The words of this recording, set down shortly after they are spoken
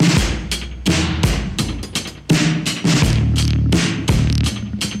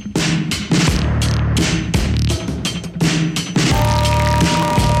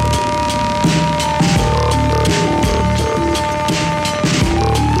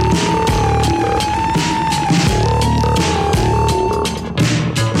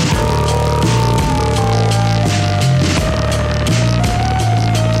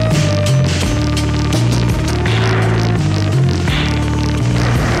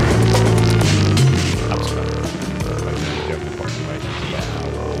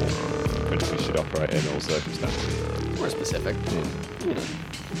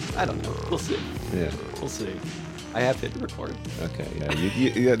I don't know. We'll see. Yeah. We'll see. I have hit record. Okay. Yeah.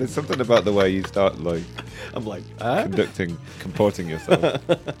 Yeah. There's something about the way you start like I'm like, comporting yourself.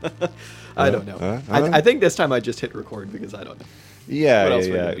 I don't know. I think this time I just hit record because I don't know. Yeah. What else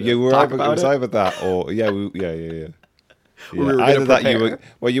Yeah. were we Yeah. gonna do? You were Talk either, it about was it? either that or yeah. Yeah. We were gonna Either that you prepare. were.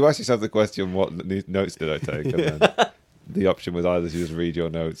 Well, you asked yourself the question, what notes did I take? And then the option was either to just read your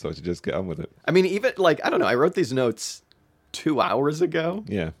notes or to just get on with it. I mean, even like I don't know. I wrote these notes 2 hours ago.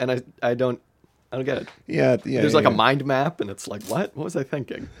 Yeah. And I don't get it. Yeah. There's like a mind map, and it's like, what? What was I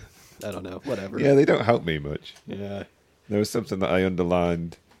thinking? I don't know. Whatever. Yeah, they don't help me much. Yeah. There was something that I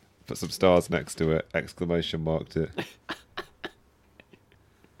underlined, put some stars next to it, exclamation marked it.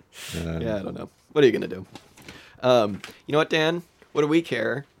 Yeah, I don't know. What are you gonna do? You know what, Dan? What do we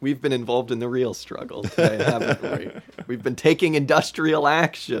care? We've been involved in the real struggle today, haven't we? We've been taking industrial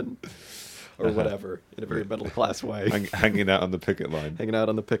action, or whatever, in a very middle class way. Hanging out on the picket line. Hanging out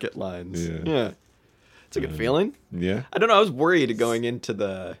on the picket lines. Yeah. It's a good feeling. Yeah. I don't know. I was worried going into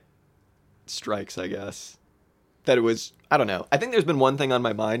the strikes, I guess, that it was, I don't know. I think there's been one thing on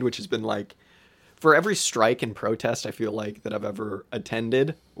my mind, which has been like, for every strike and protest I feel like that I've ever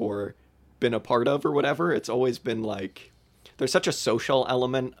attended or been a part of or whatever, it's always been like, there's such a social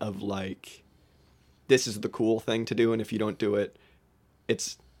element of like, this is the cool thing to do, and if you don't do it,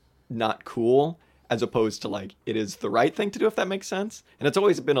 it's not cool, as opposed to like, it is the right thing to do, if that makes sense. And it's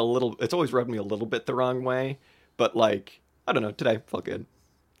always rubbed me a little bit the wrong way, but like, I don't know, today felt good.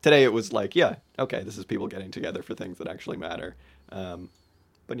 Today it was like, yeah, okay, this is people getting together for things that actually matter.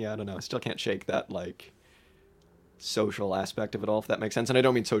 But yeah, I don't know, I still can't shake that like social aspect of it all, if that makes sense. And I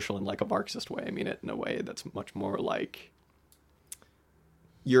don't mean social in like a Marxist way. I mean it in a way that's much more like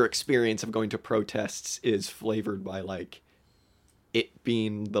your experience of going to protests is flavored by like it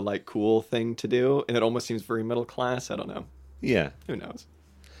being the like cool thing to do, and it almost seems very middle class. I don't know. Yeah. Who knows?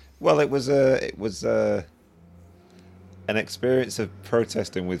 Well, it was an experience of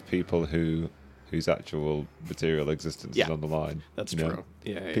protesting with people whose actual material existence is on the line. That's you know? true.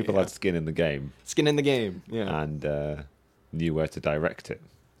 Yeah. People had skin in the game. Skin in the game. Yeah. And knew where to direct it.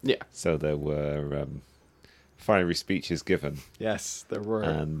 Yeah. So there were fiery speeches given. Yes, there were.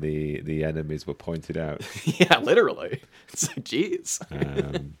 And the enemies were pointed out. Yeah, literally. It's like, geez. So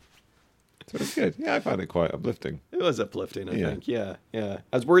it was good. Yeah, I found it quite uplifting. It was uplifting, I think. Yeah. I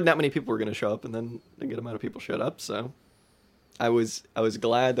was worried not many people were going to show up, and then a good amount of people showed up, so I was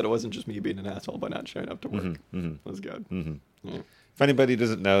glad that it wasn't just me being an asshole by not showing up to work. It was good. Yeah. If anybody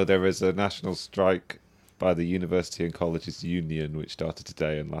doesn't know, there is a national strike by the University and Colleges Union, which started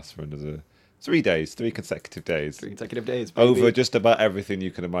today and lasts for another 3 consecutive days. 3 consecutive days, baby. Over just about everything you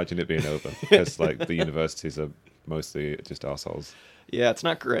can imagine it being over. Because like the universities are mostly just arseholes. Yeah, it's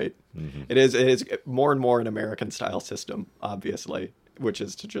not great. It is more and more an American-style system, obviously, which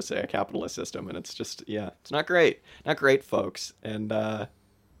is to just say a capitalist system, and it's just, it's not great. Not great, folks. And,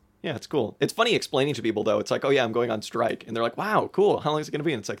 yeah, it's cool. It's funny explaining to people, though. It's like, oh, yeah, I'm going on strike. And they're like, wow, cool. How long is it going to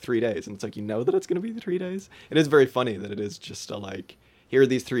be? And it's like 3 days. And it's like, you know that it's going to be the 3 days? It is very funny that it is just a, like, here are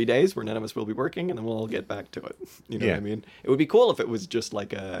these 3 days where none of us will be working, and then we'll all get back to it. You know what I mean? It would be cool if it was just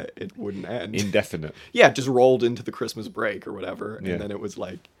like it wouldn't end. Indefinite. Yeah, just rolled into the Christmas break or whatever. And then it was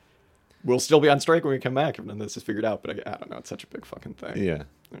like, we'll still be on strike when we come back if none of this is figured out. But I don't know. It's such a big fucking thing. Yeah.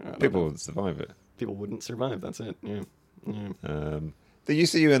 People wouldn't survive it. People wouldn't survive. That's it. Yeah. The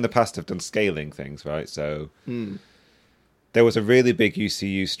UCU in the past have done scaling things, right? So there was a really big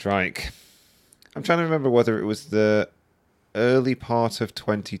UCU strike. I'm trying to remember whether it was the early part of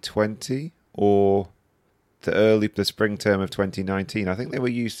 2020 or the spring term of 2019. I think there were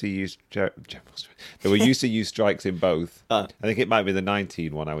UCU strikes in both. I think it might be the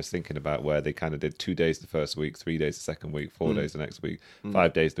 19 one I was thinking about, where they kind of did 2 days the first week, 3 days the second week, 4 days the next week,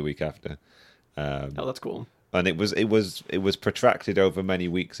 5 days the week after. Oh, that's cool. And it was protracted over many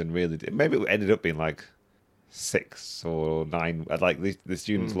weeks, and really maybe it ended up being like 6 or 9. Like the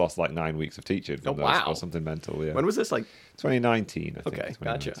students lost like 9 weeks of teaching from those, or something mental. Yeah. When was this? Like 2019, I think. Okay,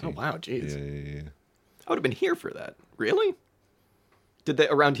 gotcha. Oh wow, jeez. Yeah. I would have been here for that. Really? Did they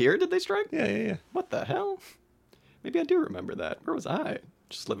around here? Did they strike? Yeah. What the hell? Maybe I do remember that. Where was I?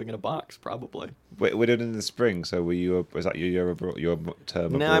 Just living in a box, probably. We did it in the spring, so was that your term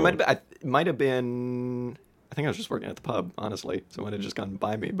abroad? No, I might have been. I think I was just working at the pub, honestly. So it might have just gone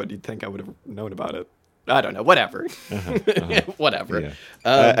by me, but you'd think I would have known about it. I don't know. Whatever. Whatever. Yeah.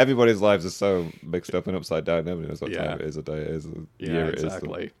 Everybody's lives are so mixed up and upside down. Nobody knows what time it is, what day it is, what year it is.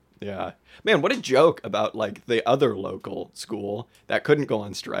 Exactly. Yeah. Man, what a joke about, like, the other local school that couldn't go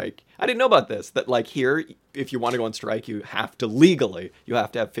on strike. I didn't know about this, that, like, here, if you want to go on strike, you have to you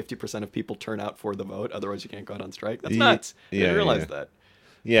have to have 50% of people turn out for the vote. Otherwise, you can't go out on strike. That's nuts. I didn't realize that.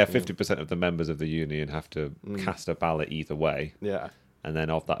 Yeah, 50% of the members of the union have to cast a ballot either way. Yeah. And then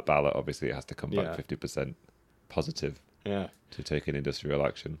of that ballot, obviously, it has to come back Yeah. 50% positive Yeah. to take an industrial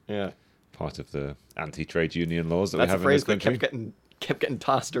action. Yeah. Part of the anti-trade union laws that That's we a have in this phrase that country. kept getting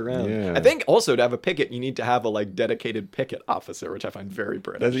tossed around. Yeah. I think also to have a picket, you need to have a like dedicated picket officer, which I find very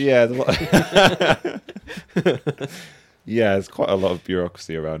British. Yeah, yeah, there's quite a lot of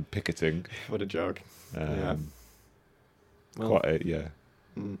bureaucracy around picketing. What a joke. Yeah. Well,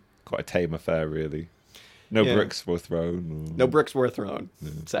 Quite a tame affair, really. No Yeah. bricks were thrown. no bricks were thrown,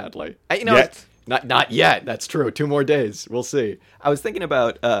 sadly. Yet. Not yet. That's true. 2 more days. We'll see. I was thinking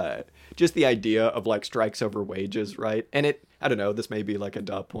about just the idea of like strikes over wages, right? And I don't know, this may be like a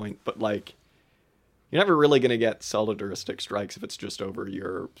duh point, but like you're never really going to get solidaristic strikes if it's just over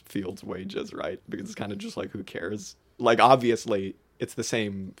your field's wages, right? Because it's kind of just like, who cares? Like, obviously, it's the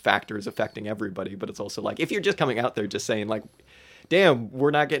same factors affecting everybody, but it's also like, if you're just coming out there just saying like, damn,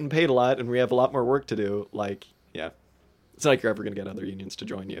 we're not getting paid a lot and we have a lot more work to do, like, yeah, it's not like you're ever going to get other unions to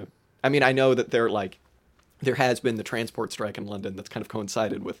join you. I mean, I know that there has been the transport strike in London that's kind of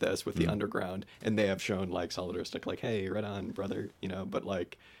coincided with this, with the underground, and they have shown like solidaristic, like, hey, right on, brother, but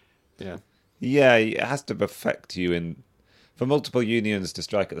like, yeah. Yeah, it has to affect you for multiple unions to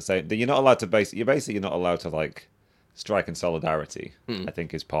strike at the same. You're not allowed to you're basically not allowed to like strike in solidarity. I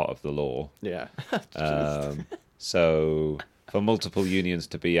think is part of the law. Yeah. So for multiple unions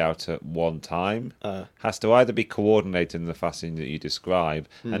to be out at one time has to either be coordinated in the fashion that you describe,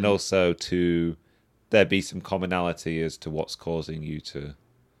 and also to there be some commonality as to what's causing you to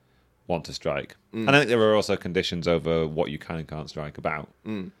want to strike. And I think there are also conditions over what you can and can't strike about.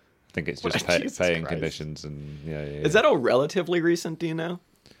 I think it's just Jesus paying Christ. conditions and yeah. Is that all relatively recent, do you know?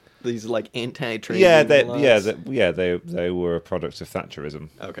 These like anti-trade Yeah, union laws? they were a product of Thatcherism.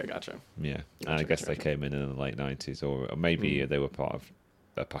 Okay, gotcha. Yeah, and Gotcha, I guess gotcha. they came in the late 90s, or maybe they were part of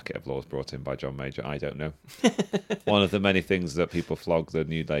a packet of laws brought in by John Major. I don't know. One of the many things that people flogged the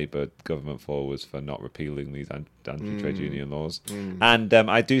New Labour government for was for not repealing these anti-trade union laws. And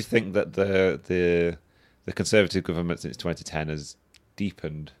I do think that the Conservative government since 2010 has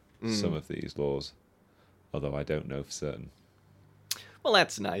deepened some of these laws, although I don't know for certain. Well,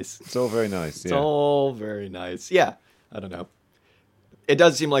 that's nice. It's all very nice. It's all very nice. Yeah, I don't know. It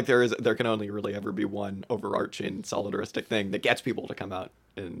does seem like there can only really ever be one overarching solidaristic thing that gets people to come out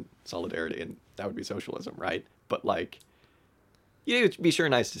in solidarity, and that would be socialism, right? But like, it'd be sure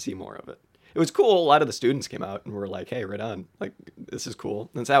nice to see more of it. It was cool. A lot of the students came out and were like, "Hey, right on! Like, this is cool."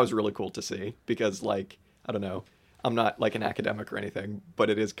 And so that was really cool to see because, like, I don't know, I'm not like an academic or anything, but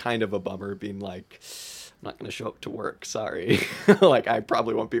it is kind of a bummer being like, I'm not going to show up to work. Sorry. Like, I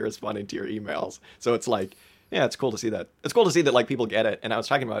probably won't be responding to your emails. So it's like, yeah, it's cool to see that. It's cool to see that like people get it. And I was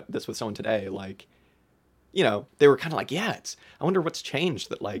talking about this with someone today, like, they were kind of like, yeah, I wonder what's changed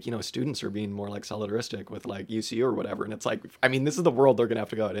that like, students are being more like solidaristic with like UCU or whatever. And it's like, I mean, this is the world they're going to have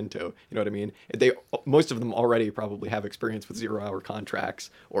to go out into. You know what I mean? Most of them already probably have experience with 0-hour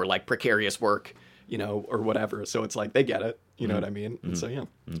contracts or like precarious work, or whatever. So it's like, they get it. You know what I mean? And so, yeah,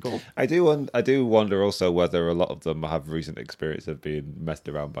 it's cool. I do wonder also whether a lot of them have recent experience of being messed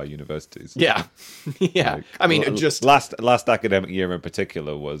around by universities. Yeah. Yeah. Like, I mean, just last academic year in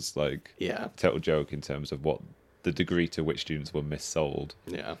particular was like yeah. a total joke in terms of what the degree to which students were missold.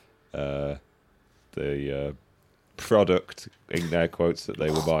 Yeah. The product in air quotes that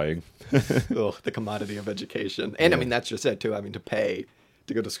they were buying. Ugh, the commodity of education. And I mean, that's just it too. Having to pay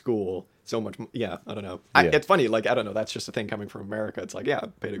to go to school so much. Yeah, I don't know. It's funny. Like, I don't know. That's just a thing coming from America. It's like, yeah,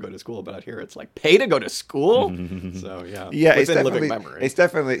 pay to go to school. But out here, it's like, pay to go to school? So, yeah. Yeah, within living memory. It's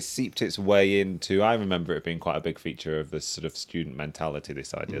definitely seeped its way into. I remember it being quite a big feature of this sort of student mentality.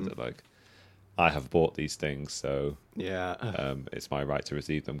 This idea that like, I have bought these things, so yeah, it's my right to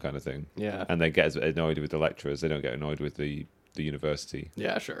receive them, kind of thing. Yeah. And they get annoyed with the lecturers. They don't get annoyed with the university.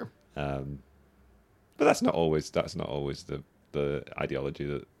 Yeah, sure. But that's not always the ideology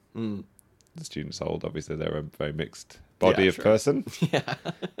that the students hold. Obviously, they're a very mixed body of person. Yeah.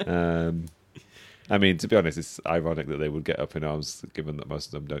 I mean, to be honest, it's ironic that they would get up in arms, given that most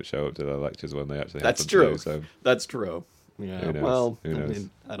of them don't show up to their lectures when they actually have That's them true. To do, so That's true. Yeah. Who knows? Well, Who knows? I mean,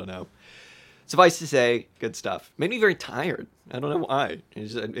 I don't know. Suffice to say, good stuff. Made me very tired. I don't know why.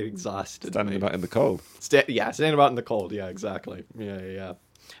 It exhausted standing me. about in the cold. Standing about in the cold. Yeah, exactly. Yeah.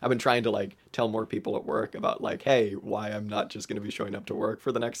 I've been trying to like tell more people at work about like, hey, why I'm not just going to be showing up to work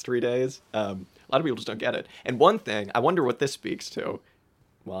for the next 3 days. A lot of people just don't get it. And one thing, I wonder what this speaks to.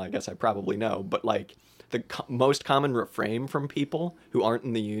 Well, I guess I probably know, but like the most common refrain from people who aren't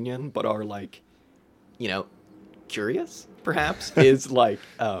in the union but are like, curious perhaps is like,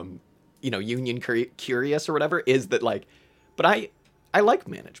 union curious or whatever, is that like, but I like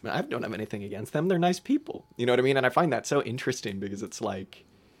management. I don't have anything against them. They're nice people. You know what I mean? And I find that so interesting because it's like,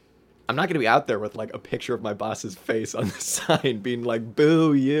 I'm not going to be out there with like a picture of my boss's face on the sign being like,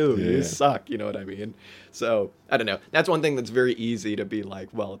 boo you, you suck. You know what I mean? So I don't know. That's one thing that's very easy to be like,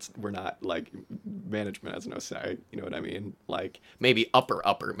 well, we're not like management has no say. You know what I mean? Like maybe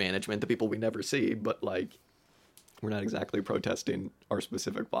upper management, the people we never see, but like we're not exactly protesting our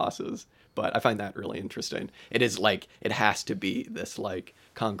specific bosses. But I find that really interesting. It is like, it has to be this like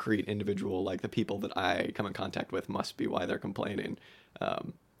concrete individual, like the people that I come in contact with must be why they're complaining. I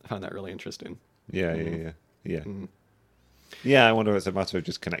found that really interesting. Yeah. Yeah, I wonder if it's a matter of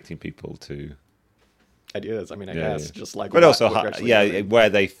just connecting people to ideas. I mean, I guess just like, but also, where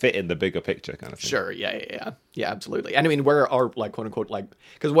they fit in the bigger picture, kind of thing. Sure. Yeah, absolutely. And I mean, where are like quote unquote like,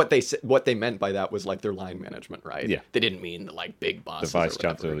 because what they meant by that was like their line management, right? Yeah. They didn't mean the like big bosses. The vice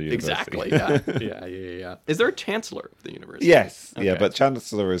chancellor of the university. Exactly. Yeah. Is there a chancellor of the university? Yes. Okay. Yeah, but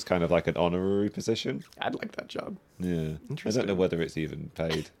chancellor is kind of like an honorary position. I'd like that job. Yeah. I don't know whether it's even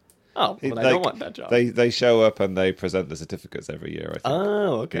paid. Oh, but I don't want that job. They show up and they present the certificates every year, I think.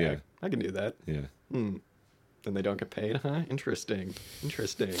 Oh, okay. Yeah. I can do that. Yeah. And they don't get paid, huh? Interesting.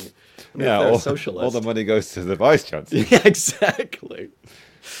 Yeah, all the money goes to the vice chancellor. Yeah, exactly.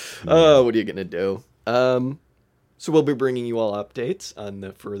 Oh, what are you going to do? So we'll be bringing you all updates on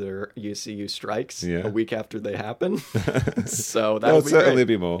the further UCU strikes a week after they happen. So that'll certainly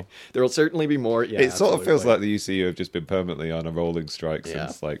be more. There will certainly be more. Yeah, it sort of feels like the UCU have just been permanently on a rolling strike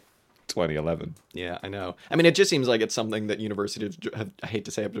since like 2011. Yeah, I know. I mean, it just seems like it's something that universities have, I hate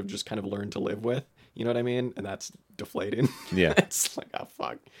to say it, but have just kind of learned to live with. You know what I mean? And that's deflating. Yeah. It's like, oh,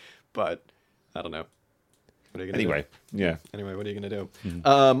 fuck. But I don't know. What are you gonna do? Anyway, what are you going to do?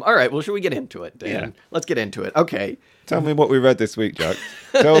 Mm-hmm. All right, well, should we get into it, Dan? Yeah. Let's get into it. Okay. Tell me what we read this week, Jack.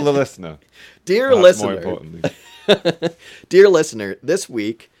 Tell the listener. Dear listener. More importantly. Dear listener, this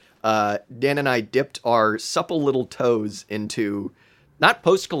week, Dan and I dipped our supple little toes into not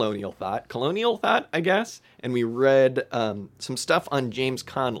post-colonial thought, colonial thought, I guess. And we read some stuff on James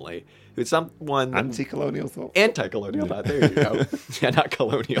Connolly, who's someone... Anti-colonial thought? Anti-colonial thought, there you go. Yeah, not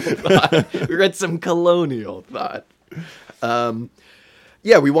colonial thought. We read some colonial thought.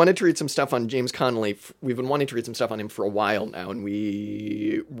 Yeah, we wanted to read some stuff on James Connolly. We've been wanting to read some stuff on him for a while now, and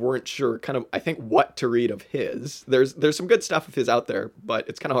we weren't sure kind of, I think, what to read of his. There's some good stuff of his out there, but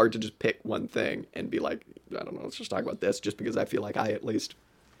it's kind of hard to just pick one thing and be like, I don't know, let's just talk about this, just because I feel like I, at least,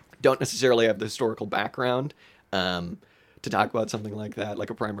 don't necessarily have the historical background to talk about something like that, like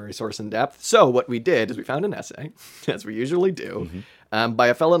a primary source in depth. So what we did is we found an essay, as we usually do, by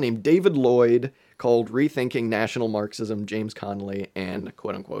a fellow named David Lloyd, called Rethinking National Marxism, James Connolly, and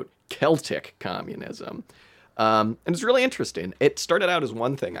quote-unquote Celtic Communism. And it's really interesting. It started out as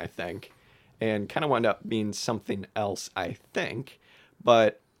one thing, I think, and kind of wound up being something else, I think.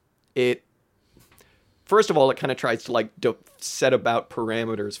 But first of all, it kind of tries to like set about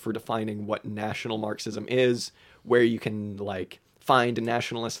parameters for defining what national Marxism is, where you can like find a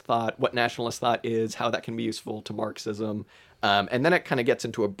nationalist thought, what nationalist thought is, how that can be useful to Marxism. And then it kind of gets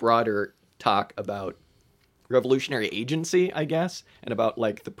into a broader talk about revolutionary agency, I guess, and about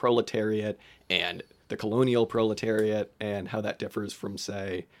like the proletariat and the colonial proletariat and how that differs from,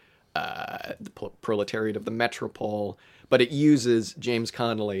 say, the proletariat of the metropole. But it uses James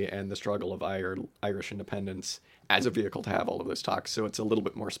Connolly and the struggle of Irish independence as a vehicle to have all of those talks. So it's a little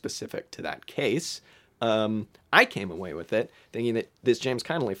bit more specific to that case. I came away with it thinking that this James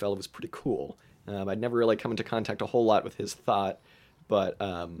Connolly fellow was pretty cool. I'd never really come into contact a whole lot with his thought, but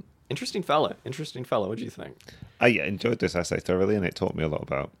interesting fella. What do you think? I enjoyed this essay thoroughly, and it taught me a lot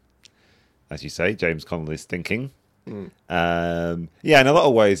about, as you say, James Connolly's thinking. In a lot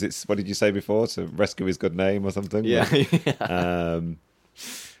of ways, it's, what did you say before? To rescue his good name or something? Yeah.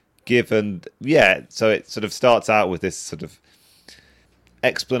 So it sort of starts out with this sort of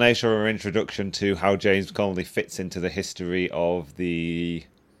explanation or introduction to how James Connolly fits into the history of the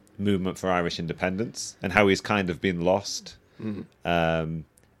movement for Irish independence and how he's kind of been lost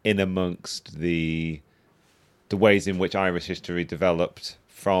in amongst the ways in which Irish history developed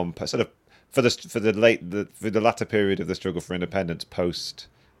from sort of for the latter period of the struggle for independence post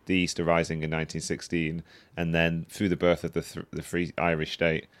the Easter Rising in 1916, and then through the birth of the Free Irish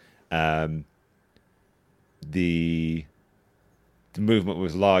State. The movement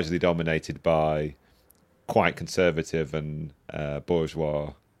was largely dominated by quite conservative and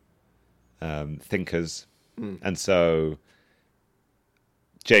bourgeois thinkers, and so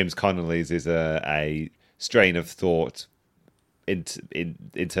James Connolly's is a strain of thought in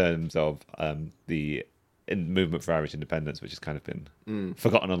terms of the movement for Irish independence, which has kind of been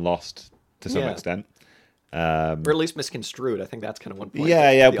forgotten and lost to some extent. Or at least misconstrued. I think that's kind of one point.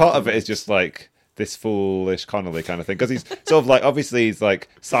 Yeah. Part of it is just like this foolish Connolly kind of thing, because he's sort of like, obviously he's like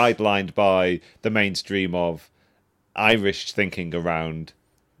sidelined by the mainstream of Irish thinking around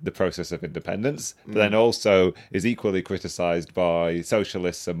the process of independence, but then also is equally criticised by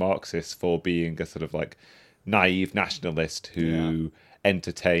socialists and Marxists for being a sort of like naive nationalist who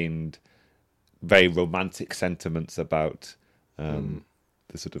entertained very romantic sentiments about the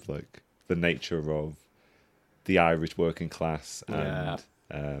sort of like the nature of the Irish working class and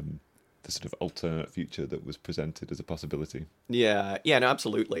the sort of alternate future that was presented as a possibility. Yeah, no,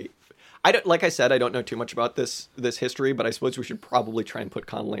 absolutely. I don't, like I said, I don't know too much about this history, but I suppose we should probably try and put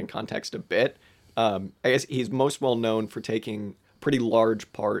Connolly in context a bit. I guess he's most well known for taking pretty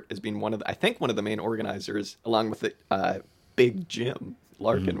large part as being one of the main organizers, along with the Big Jim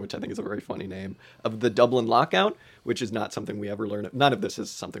Larkin, which I think is a very funny name, of the Dublin lockout, which is not something we ever learn. None of this is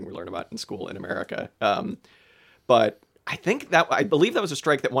something we learn about in school in America. But I believe that was a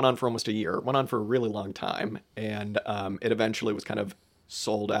strike that went on for almost a year, went on for a really long time, and it eventually was kind of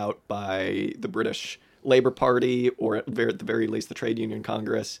sold out by the British Labour Party, or at the very least the Trade Union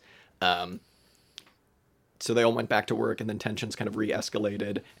Congress. So they all went back to work, and then tensions kind of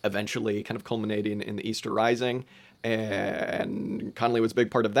re-escalated, eventually kind of culminating in the Easter Rising. And Connolly was a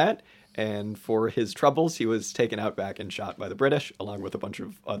big part of that. And for his troubles, he was taken out back and shot by the British, along with a bunch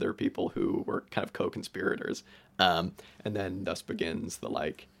of other people who were kind of co-conspirators. And then thus begins the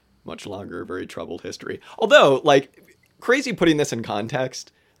like much longer, very troubled history. Although, like, crazy putting this in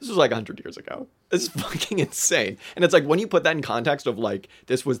context, this was like 100 years ago. This is fucking insane. And it's like, when you put that in context of like,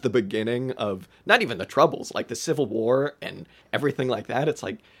 this was the beginning of not even the Troubles, like the Civil War and everything like that, it's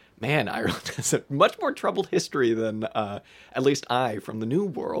like, man, Ireland has a much more troubled history than at least I, from the New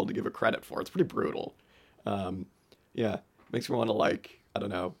World, give it credit for. It's pretty brutal. Makes me want to, like, I don't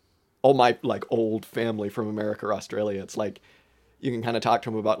know, all my like old family from America or Australia, it's like, you can kind of talk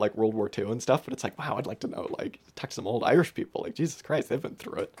to them about like World War II and stuff, but it's like, wow, I'd like to know, like, talk to some old Irish people. Like, Jesus Christ, they've been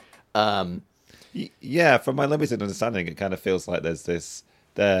through it. Yeah, from my limited understanding, it kind of feels like there's this,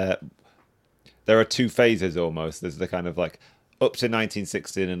 there are two phases almost. There's the kind of like up to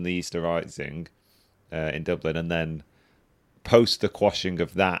 1916 and the Easter Rising in Dublin, and then post the quashing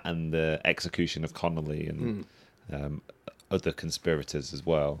of that and the execution of Connolly and other conspirators as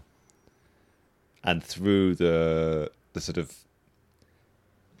well. And through the sort of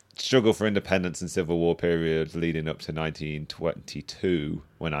struggle for independence and Civil War period leading up to 1922,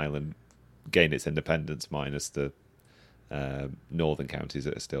 when Ireland gained its independence, minus the northern counties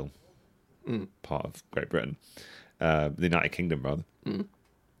that are still part of Great Britain, the United Kingdom rather.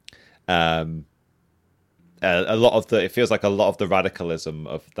 It feels like a lot of the radicalism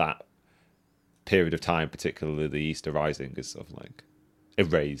of that period of time, particularly the Easter Rising, is sort of like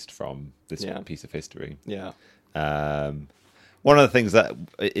erased from this piece of history. One of the things that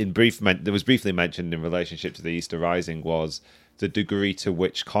that was briefly mentioned in relationship to the Easter Rising was the degree to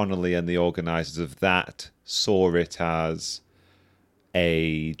which Connolly and the organisers of that saw it as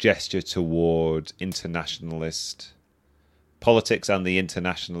a gesture toward internationalist politics and the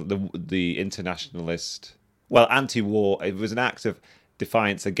internationalist, anti-war. It was an act of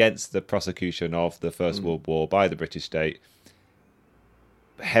defiance against the prosecution of the First World War by the British state,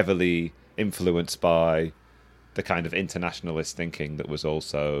 heavily influenced by the kind of internationalist thinking that was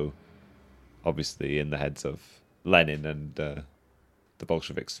also obviously in the heads of Lenin and the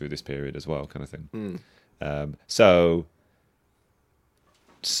Bolsheviks through this period as well, kind of thing. So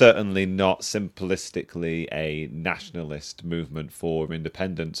certainly not simplistically a nationalist movement for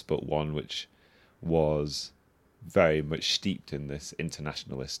independence, but one which was very much steeped in this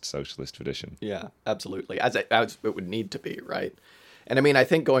internationalist socialist tradition. Yeah, absolutely. As it would need to be, right? And I mean, I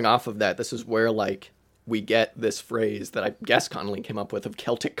think going off of that, this is where like we get this phrase that I guess Connolly came up with of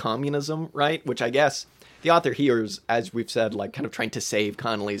Celtic communism, right? Which I guess the author here is, as we've said, like kind of trying to save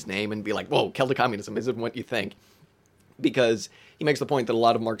Connolly's name and be like, whoa, Celtic communism isn't what you think. Because he makes the point that a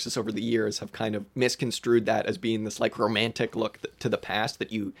lot of Marxists over the years have kind of misconstrued that as being this like romantic look to the past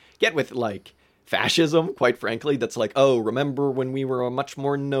that you get with like fascism, quite frankly. That's like, oh, remember when we were a much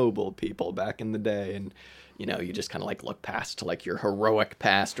more noble people back in the day, and you know, you just kind of like look past to like your heroic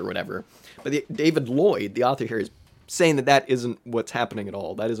past or whatever. But David Lloyd, the author here, is saying that that isn't what's happening at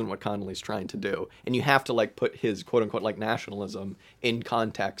all. That isn't what Connolly's trying to do. And you have to like put his quote unquote like nationalism in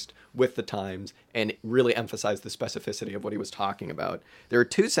context with the times and really emphasize the specificity of what he was talking about. There are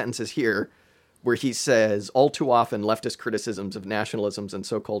two sentences here where he says, all too often leftist criticisms of nationalisms and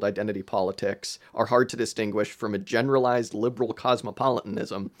so-called identity politics are hard to distinguish from a generalized liberal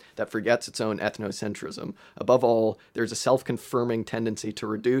cosmopolitanism that forgets its own ethnocentrism. Above all, there's a self-confirming tendency to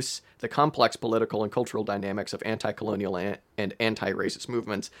reduce the complex political and cultural dynamics of anti-colonial and anti-racist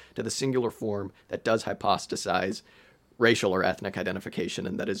movements to the singular form that does hypostasize racial or ethnic identification,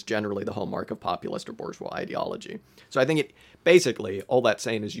 and that is generally the hallmark of populist or bourgeois ideology. So I think it basically, all that's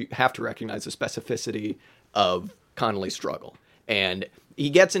saying is you have to recognize the specificity of Connolly's struggle. And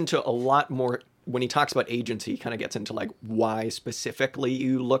he gets into a lot more, when he talks about agency, he kind of gets into like why specifically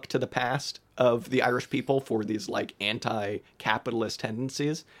you look to the past of the Irish people for these like anti-capitalist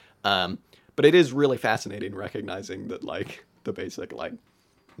tendencies. But it is really fascinating recognizing that like the basic like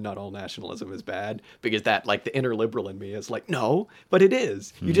not all nationalism is bad, because that like the inner liberal in me is like, no, but it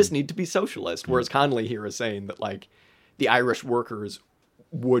is. You just need to be socialist. Whereas Connolly here is saying that like the Irish workers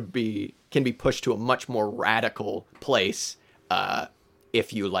can be pushed to a much more radical place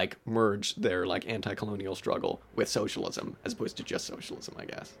if you like merge their like anti-colonial struggle with socialism as opposed to just socialism, I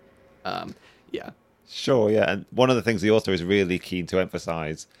guess. Yeah. Sure, yeah. And one of the things the author is really keen to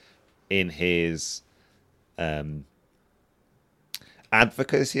emphasize in his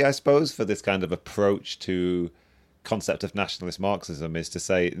advocacy, I suppose, for this kind of approach to concept of nationalist Marxism is to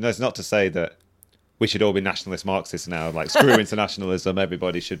say, no, it's not to say that we should all be nationalist Marxists now, like screw internationalism,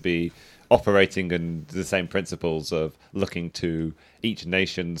 everybody should be operating in the same principles of looking to each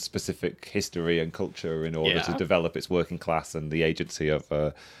nation's specific history and culture in order to develop its working class and the agency of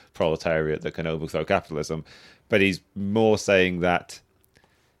a proletariat that can overthrow capitalism. But he's more saying that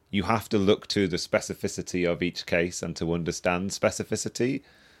you have to look to the specificity of each case and to understand specificity,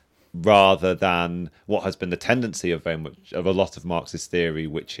 rather than what has been the tendency of a lot of Marxist theory,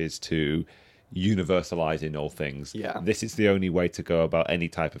 which is to universalize in all things. Yeah. This is the only way to go about any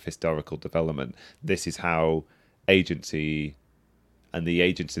type of historical development. This is how agency and the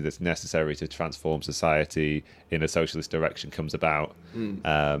agency that's necessary to transform society in a socialist direction comes about.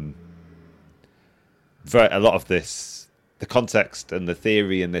 A lot of this, the context and the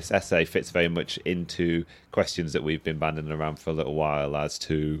theory in this essay fits very much into questions that we've been banding around for a little while as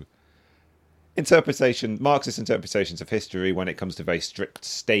to Marxist interpretations of history when it comes to very strict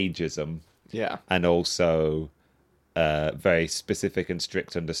stagism. Yeah. And also very specific and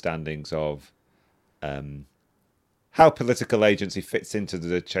strict understandings of how political agency fits into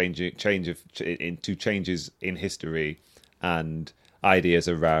the changes in history, and ideas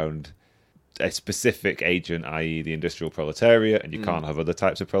around a specific agent, i.e. the industrial proletariat, and you can't have other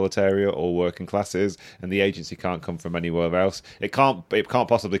types of proletariat or working classes, and the agency can't come from anywhere else. It can't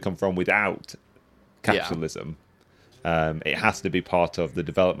possibly come from without capitalism. It has to be part of the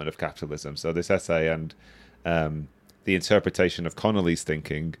development of capitalism. So this essay and the interpretation of Connolly's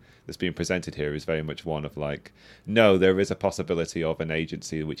thinking that's being presented here is very much one of like, no, there is a possibility of an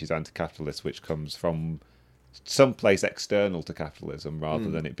agency which is anti-capitalist, which comes from someplace external to capitalism,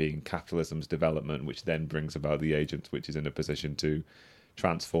 rather than it being capitalism's development, which then brings about the agent which is in a position to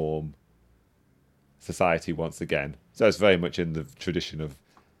transform society once again. So it's very much in the tradition of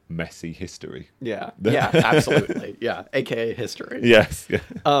messy history. Yeah, absolutely. Yeah, aka history. Yes. Yeah.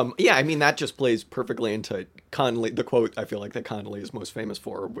 I mean, that just plays perfectly into Connolly, the quote I feel like that Connolly is most famous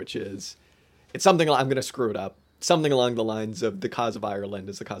for, which is, it's something, I'm going to screw it up, something along the lines of the cause of Ireland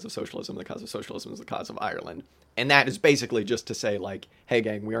is the cause of socialism, the cause of socialism is the cause of Ireland. And that is basically just to say, like, hey,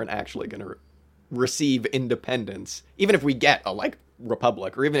 gang, we aren't actually going to receive independence, even if we get a, like,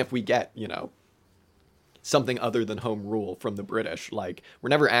 republic, or even if we get, you know, something other than home rule from the British. Like, we're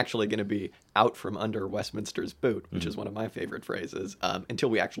never actually going to be out from under Westminster's boot, which is one of my favorite phrases, until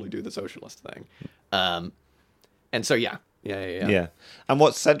we actually do the socialist thing. And so, yeah. And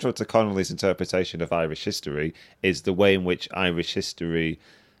what's central to Connolly's interpretation of Irish history is the way in which Irish history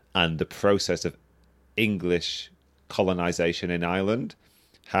and the process of English colonization in Ireland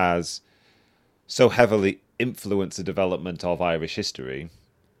has so heavily influenced the development of Irish history.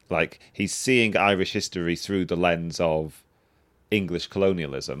 Like, he's seeing Irish history through the lens of English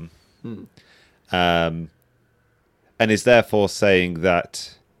colonialism, and is therefore saying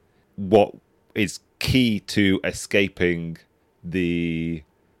that what is key to escaping the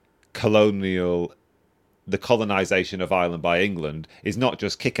colonization of Ireland by England is not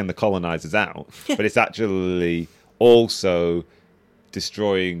just kicking the colonizers out, but it's actually also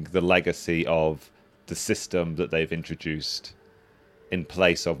destroying the legacy of the system that they've introduced in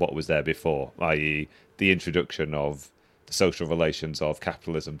place of what was there before, i.e. the introduction of the social relations of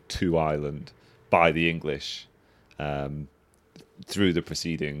capitalism to Ireland by the English through the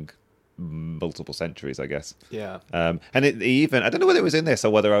preceding multiple centuries, I guess. Yeah. And it even, I don't know whether it was in this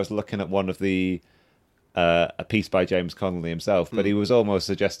or whether I was looking at one of the a piece by James Connolly himself, but he was almost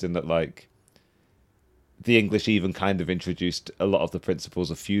suggesting that like the English even kind of introduced a lot of the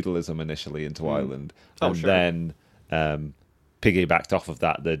principles of feudalism initially into Ireland, and then piggybacked off of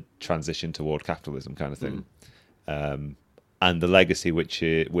that the transition toward capitalism kind of thing, and the legacy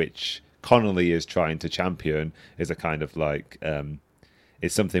which Connolly is trying to champion is a kind of like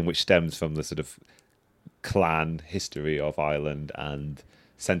is something which stems from the sort of clan history of Ireland and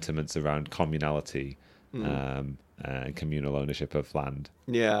sentiments around communality and communal ownership of land.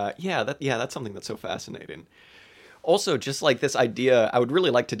 That's something that's so fascinating. Also, just like this idea, I would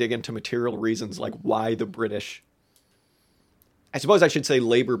really like to dig into material reasons, like why the British, I suppose I should say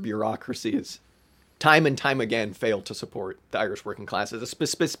labor bureaucracies, time and time again failed to support the Irish working classes,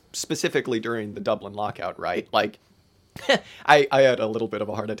 specifically during the Dublin lockout, right? Like, I had a little bit of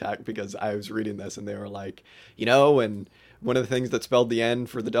a heart attack because I was reading this and they were like, and one of the things that spelled the end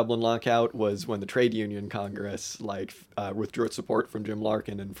for the Dublin lockout was when the Trade Union Congress withdrew its support from Jim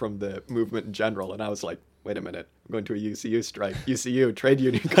Larkin and from the movement in general. And I was like, wait a minute, I'm going to a UCU strike. UCU, Trade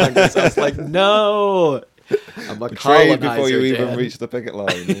Union Congress. I was like, no, I'm a colonizer, before you even Dan. reach the picket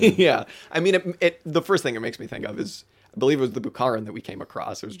line. Yeah. I mean, the first thing it makes me think of is, I believe it was the Bukharan that we came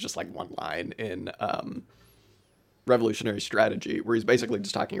across. It was just like one line in Revolutionary Strategy, where he's basically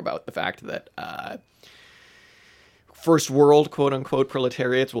just talking about the fact that first world, quote unquote,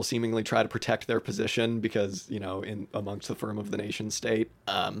 proletariats will seemingly try to protect their position because, in amongst the firm of the nation state.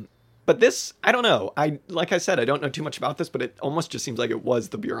 But this, I don't know. Like I said, I don't know too much about this, but it almost just seems like it was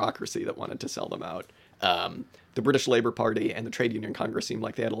the bureaucracy that wanted to sell them out. The British Labour Party and the Trade Union Congress seemed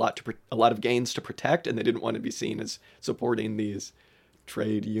like they had a lot of gains to protect, and they didn't want to be seen as supporting these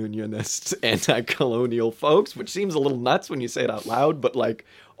trade unionist, anti-colonial folks, which seems a little nuts when you say it out loud, but like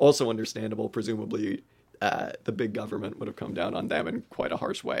also understandable. Presumably, the big government would have come down on them in quite a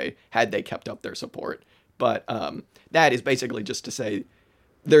harsh way had they kept up their support. But that is basically just to say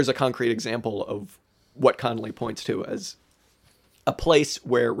there's a concrete example of what Connolly points to as a place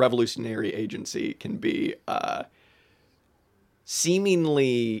where revolutionary agency can be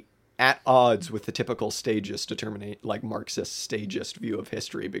seemingly at odds with the typical stagist like Marxist stagist view of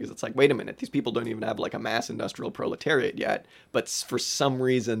history, because it's like, wait a minute, these people don't even have like a mass industrial proletariat yet, but for some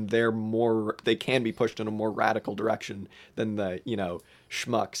reason they can be pushed in a more radical direction than the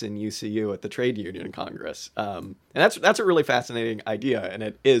schmucks in UCU at the Trade Union Congress. And that's a really fascinating idea, and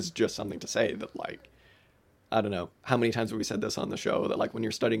it is just something to say that, like, I don't know how many times have we said this on the show, that like when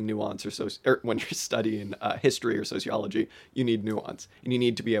you're studying nuance or when you're studying history or sociology, you need nuance, and you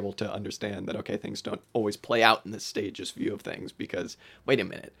need to be able to understand that, okay, things don't always play out in this stagist view of things, because wait a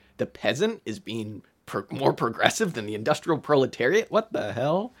minute, the peasant is being more progressive than the industrial proletariat. What the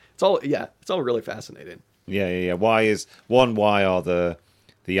hell? It's all really fascinating. Yeah. Why are the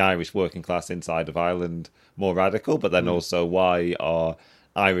Irish working class inside of Ireland more radical? But then also, why are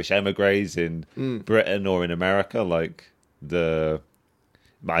Irish emigres in Britain or in America, like either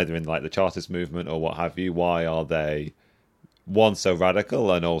in like the Chartist movement or what have you, why are they so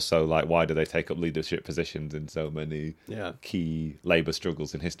radical, and also like why do they take up leadership positions in so many key labour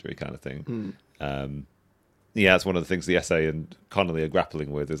struggles in history, kind of thing? That's one of the things the essay and Connolly are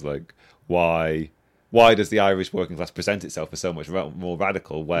grappling with, is like why does the Irish working class present itself as so much more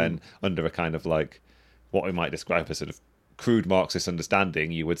radical when under a kind of like what we might describe as sort of crude Marxist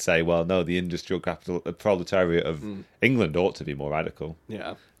understanding, you would say, well, no, the industrial capital, the proletariat of England ought to be more radical.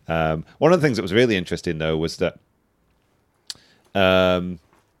 Yeah. One of the things that was really interesting, though, was that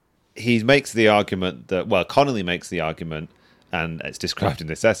he makes the argument that, well, Connolly makes the argument, and it's described in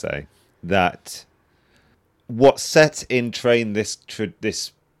this essay, that what set in train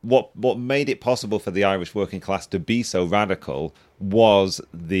what made it possible for the Irish working class to be so radical was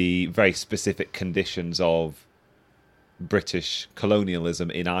the very specific conditions of British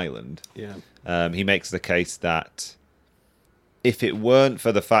colonialism in Ireland. Yeah. He makes the case that if it weren't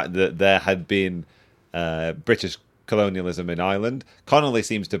for the fact that there had been British colonialism in Ireland, Connolly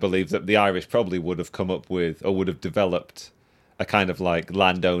seems to believe that the Irish probably would have come up with, or would have developed, a kind of like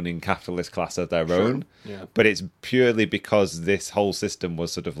landowning capitalist class of their own. Yeah. But it's purely because this whole system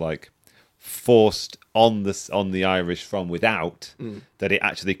was sort of like forced on the Irish from without, that it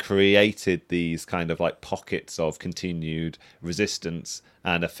actually created these kind of like pockets of continued resistance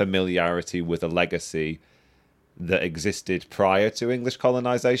and a familiarity with a legacy that existed prior to English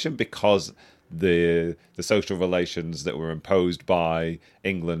colonization, because the social relations that were imposed by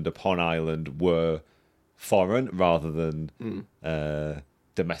England upon Ireland were foreign rather than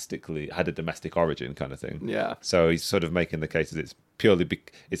had a domestic origin kind of thing. Yeah. So he's sort of making the case that it's purely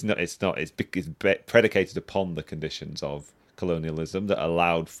it's predicated upon the conditions of colonialism that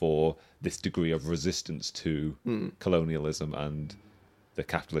allowed for this degree of resistance to colonialism and the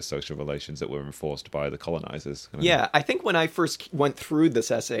capitalist social relations that were enforced by the colonizers. Yeah, I think when I first went through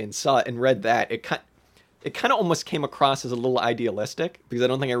this essay and saw it and read that, it kind of almost came across as a little idealistic, because I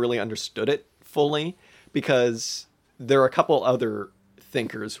don't think I really understood it fully, because there are a couple other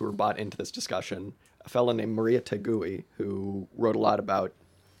thinkers who were bought into this discussion. A fellow named Maria Tegui, who wrote a lot about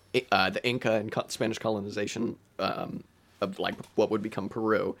the Inca and Spanish colonization of like what would become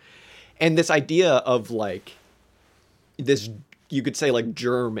Peru. And this idea of like this, you could say, like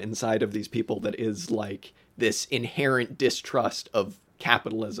germ inside of these people that is like this inherent distrust of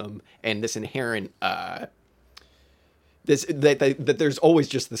capitalism and this inherent that there's always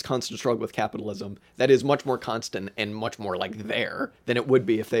just this constant struggle with capitalism that is much more constant and much more like there than it would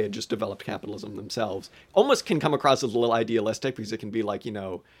be if they had just developed capitalism themselves. Almost can come across as a little idealistic, because it can be like, you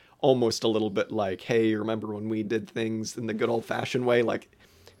know, almost a little bit like, hey, remember when we did things in the good old fashioned way? Like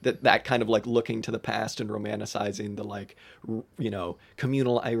that kind of like looking to the past and romanticizing the like, you know,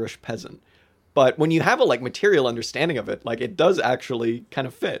 communal Irish peasant. But when you have a like material understanding of it, like it does actually kind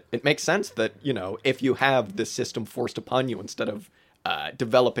of fit. It makes sense that, you know, if you have this system forced upon you instead of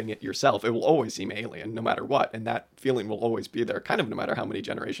developing it yourself, it will always seem alien no matter what. And that feeling will always be there, kind of no matter how many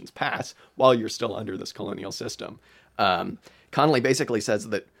generations pass while you're still under this colonial system. Connolly basically says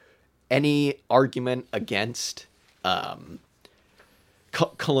that any argument against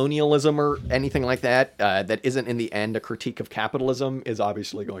colonialism or anything like that that isn't in the end a critique of capitalism is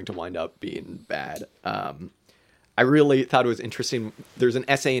obviously going to wind up being bad. I really thought it was interesting. There's an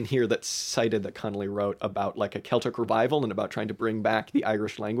essay in here that's cited that Connolly wrote about like a Celtic revival and about trying to bring back the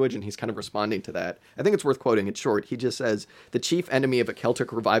Irish language, and he's kind of responding to that. I think it's worth quoting. It's short. He just says, "The chief enemy of a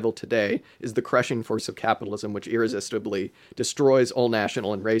Celtic revival today is the crushing force of capitalism, which irresistibly destroys all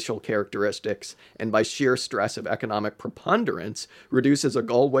national and racial characteristics, and by sheer stress of economic preponderance, reduces a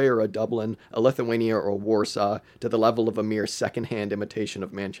Galway or a Dublin, a Lithuania or a Warsaw to the level of a mere second-hand imitation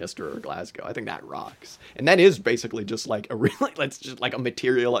of Manchester or Glasgow." I think that rocks. And that is basically just like that's just like a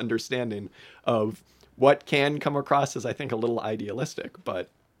material understanding of what can come across as, I think, a little idealistic, but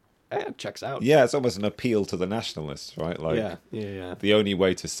it checks out. Yeah, it's almost an appeal to the nationalists, right? Like, yeah. The only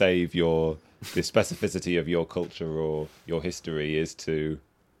way to save the specificity of your culture or your history is to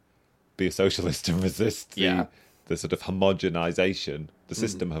be a socialist and resist the sort of homogenization, the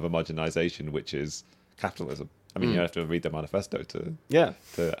system of homogenization, which is capitalism. I mean, you have to read the manifesto to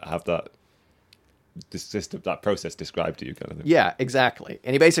have that system, that process described to you, kind of thing. Yeah, exactly.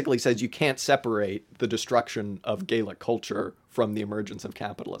 And he basically says you can't separate the destruction of Gaelic culture from the emergence of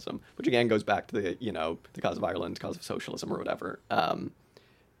capitalism, which again goes back to the, you know, the cause of Ireland, cause of socialism or whatever.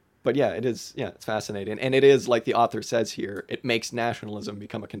 But yeah, it is. Yeah, it's fascinating. And it is, like the author says here, it makes nationalism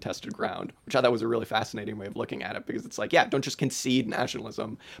become a contested ground, which I thought was a really fascinating way of looking at it, because it's like, yeah, don't just concede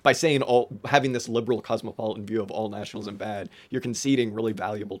nationalism by saying having this liberal cosmopolitan view of all nationalism bad. You're conceding really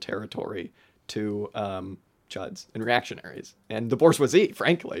valuable territory to Chuds and reactionaries and the bourgeoisie,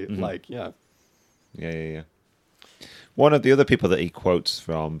 frankly. Yeah. One of the other people that he quotes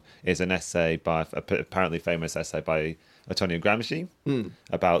from is an essay by, apparently famous essay by Antonio Gramsci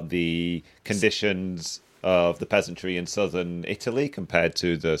about the conditions of the peasantry in southern Italy compared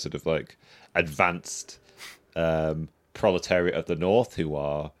to the sort of like advanced proletariat of the north, who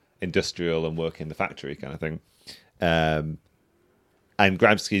are industrial and work in the factory kind of thing. And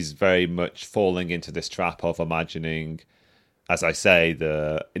Gramsci's very much falling into this trap of imagining, as I say,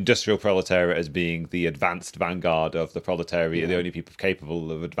 the industrial proletariat as being the advanced vanguard of the proletariat, the only people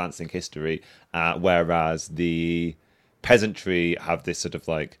capable of advancing history, whereas the peasantry have this sort of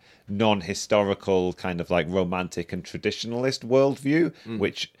like non-historical kind of like romantic and traditionalist worldview,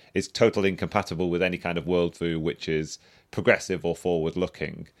 which is totally incompatible with any kind of worldview which is progressive or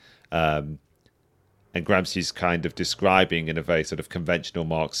forward-looking. And Gramsci's kind of describing in a very sort of conventional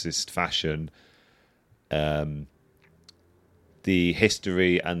Marxist fashion the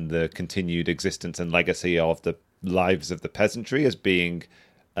history and the continued existence and legacy of the lives of the peasantry as being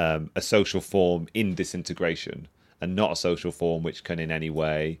a social form in disintegration, and not a social form which can in any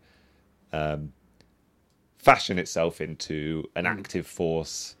way fashion itself into an active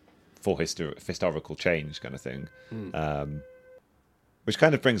force for historical change, kind of thing. Which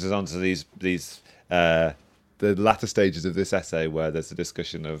kind of brings us on to these the latter stages of this essay, where there's a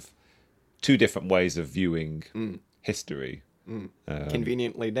discussion of two different ways of viewing history.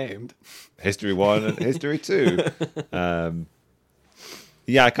 Conveniently named. History 1 and History 2. I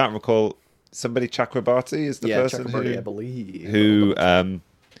can't recall. Somebody, Chakrabarty is the person Chakrabarty, I believe. who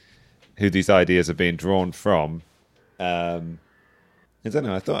who these ideas are being drawn from. I don't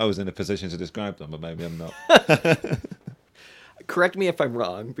know. I thought I was in a position to describe them, but maybe I'm not. Correct me if I'm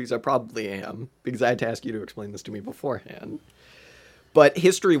wrong, because I probably am, because I had to ask you to explain this to me beforehand. But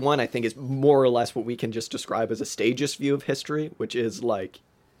History 1, I think, is more or less what we can just describe as a stagist view of history, which is like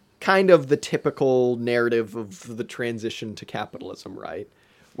kind of the typical narrative of the transition to capitalism, right?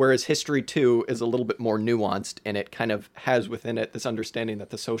 Whereas History 2 is a little bit more nuanced, and it kind of has within it this understanding that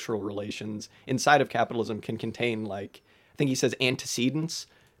the social relations inside of capitalism can contain, like, I think he says antecedents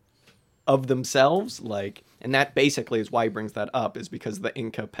of themselves, like, and that basically is why he brings that up, is because the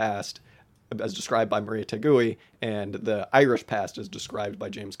Inca past, as described by Maria Tegui, and the Irish past, as described by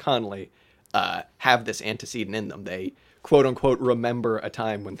James Connolly, have this antecedent in them. They, quote unquote, remember a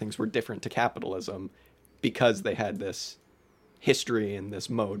time when things were different to capitalism because they had this history and this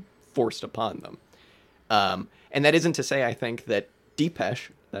mode forced upon them. And that isn't to say, I think, that Dipesh,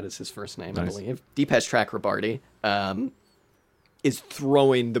 that is his first name, nice. I believe, Dipesh Chakrabarty, is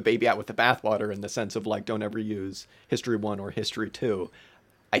throwing the baby out with the bathwater in the sense of, like, don't ever use History 1 or History 2.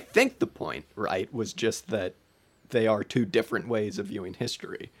 I think the point, right, was just that they are two different ways of viewing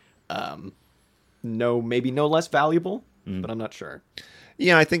history. Maybe no less valuable, but I'm not sure.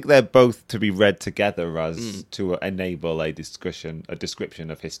 Yeah, I think they're both to be read together as to enable a description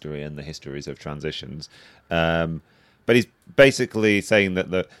of history and the histories of transitions. But he's basically saying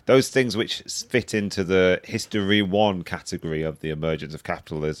that those things which fit into the History 1 category of the emergence of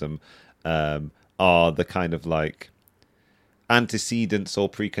capitalism are the kind of like antecedents or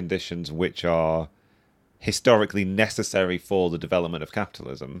preconditions which are historically necessary for the development of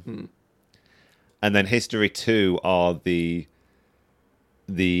capitalism. And then History 2 are the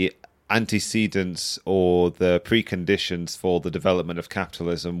antecedents or the preconditions for the development of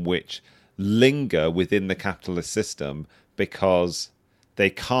capitalism which linger within the capitalist system because they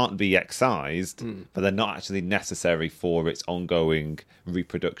can't be excised, but they're not actually necessary for its ongoing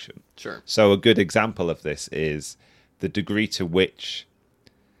reproduction. Sure. So a good example of this is the degree to which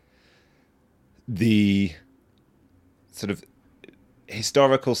the sort of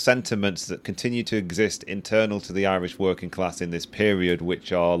historical sentiments that continue to exist internal to the Irish working class in this period,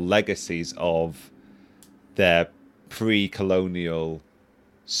 which are legacies of their pre-colonial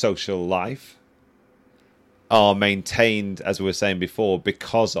social life, are maintained, as we were saying before,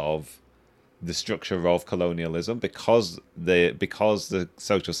 because of the structure of colonialism, because the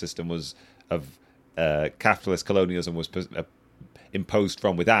social system was of capitalist colonialism was imposed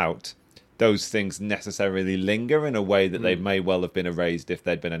from without. Those things necessarily linger in a way that they may well have been erased if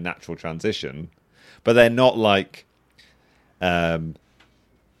there'd been a natural transition, but they're not like dead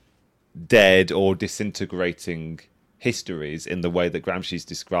or disintegrating histories in the way that Gramsci's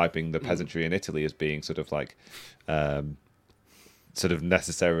describing the peasantry in Italy as being sort of like sort of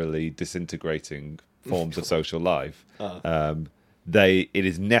necessarily disintegrating forms of social life. It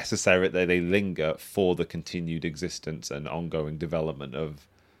is necessary that they linger for the continued existence and ongoing development of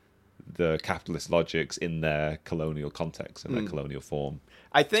the capitalist logics in their colonial context and their colonial form.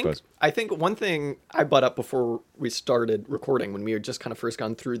 I think one thing I brought up before we started recording, when we had just kind of first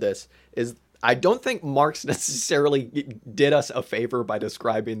gone through this, is I don't think Marx necessarily did us a favor by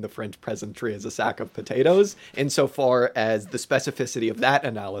describing the French peasantry as a sack of potatoes, insofar as the specificity of that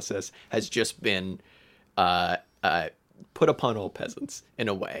analysis has just been put upon all peasants in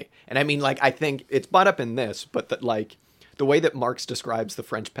a way. And I mean, like, I think it's brought up in this, but that, like, the way that Marx describes the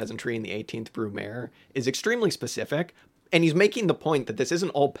French peasantry in the 18th Brumaire is extremely specific. And he's making the point that this isn't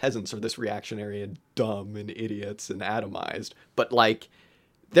all peasants are this reactionary and dumb and idiots and atomized, but, like,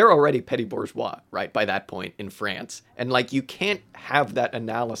 they're already petty bourgeois, right, by that point in France. And, like, you can't have that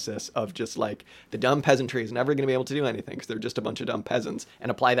analysis of just, like, the dumb peasantry is never going to be able to do anything because they're just a bunch of dumb peasants, and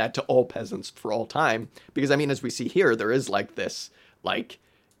apply that to all peasants for all time. Because, I mean, as we see here, there is, like, this, like,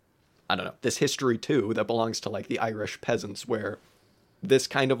 I don't know, this history, too, that belongs to, like, the Irish peasants, where this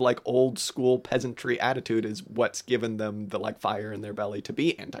kind of, like, old school peasantry attitude is what's given them the, like, fire in their belly to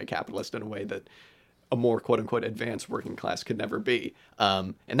be anti-capitalist in a way that a more quote-unquote advanced working class could never be.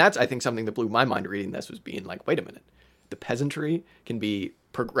 And that's, I think, something that blew my mind reading this, was being like, wait a minute, the peasantry can be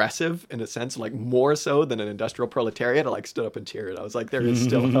progressive in a sense, like more so than an industrial proletariat. I, like, stood up and cheered. I was like, there is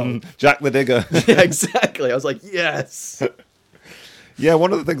still hope. Jack the Digger. Yeah, exactly. I was like, yes. Yeah,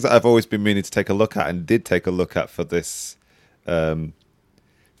 one of the things that I've always been meaning to take a look at, and did take a look at for this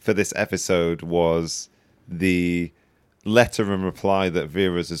episode, was the letter and reply that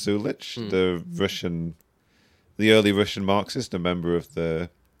Vera Zasulich, the early Russian Marxist, a member of the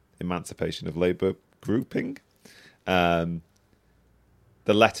Emancipation of Labour grouping, the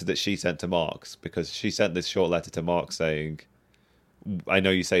letter that she sent to Marx, because she sent this short letter to Marx saying, I know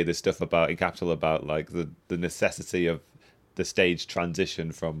you say this stuff about in Capital about like the necessity of the stage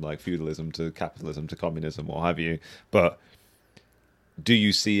transition from like feudalism to capitalism to communism, what have you. But do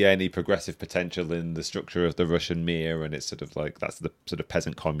you see any progressive potential in the structure of the Russian Mir, and it's sort of like that's the sort of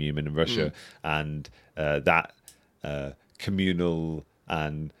peasant commune in Russia, and that communal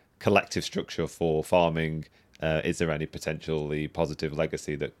and collective structure for farming? Is there any potentially positive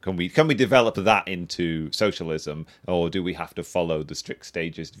legacy that can we develop that into socialism, or do we have to follow the strict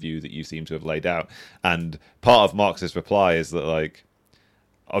stagist view that you seem to have laid out? And part of Marx's reply is that, like,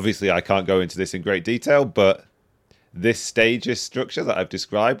 obviously I can't go into this in great detail, but this stagist structure that I've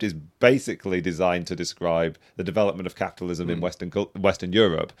described is basically designed to describe the development of capitalism in Western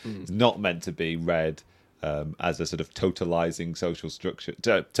Europe. It's not meant to be read as a sort of totalizing social structure,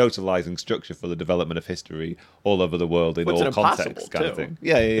 totalizing structure for the development of history all over the world in all contexts, kind of thing.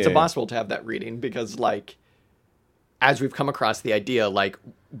 Yeah, it's impossible to have that reading because, like, as we've come across the idea, like,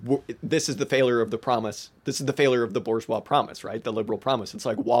 this is the failure of the promise. This is the failure of the bourgeois promise, right? The liberal promise. It's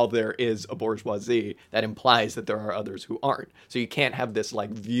like, while there is a bourgeoisie, that implies that there are others who aren't. So you can't have this,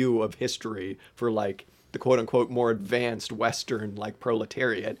 like, view of history for, like, the quote-unquote more advanced Western, like,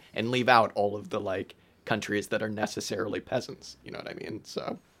 proletariat and leave out all of the, like, countries that are necessarily peasants, you know what I mean?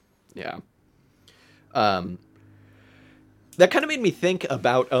 So, yeah. That kind of made me think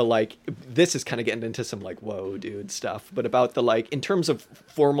about, like, this is kind of getting into some, like, whoa, dude stuff, but about the, like, in terms of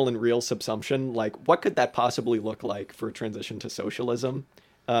formal and real subsumption, like, what could that possibly look like for a transition to socialism?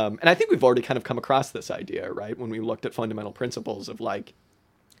 And I think we've already kind of come across this idea, right? When we looked at fundamental principles of, like,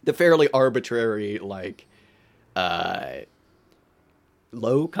 the fairly arbitrary, like,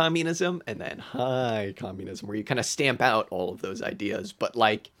 low communism and then high communism, where you kind of stamp out all of those ideas, but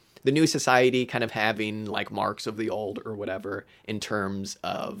like the new society kind of having like marks of the old or whatever in terms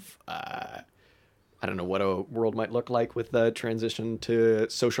of I don't know what a world might look like with the transition to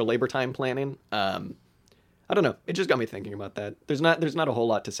social labor time planning. I don't know. It just got me thinking about that. There's not a whole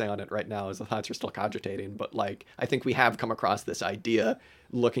lot to say on it right now as the thoughts are still cogitating, but like I think we have come across this idea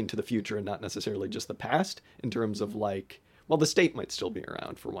looking to the future and not necessarily just the past in terms of like, well, the state might still be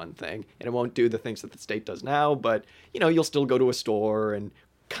around for one thing, and it won't do the things that the state does now, but, you know, you'll still go to a store and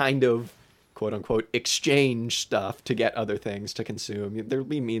kind of, quote unquote, exchange stuff to get other things to consume. There'll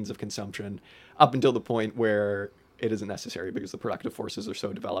be means of consumption up until the point where it isn't necessary because the productive forces are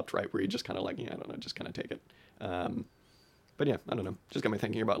so developed, right, where you just kind of like, yeah, I don't know, just kind of take it. But yeah, I don't know. Just got me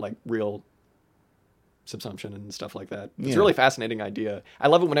thinking about like real subsumption and stuff like that. It's a really fascinating idea. I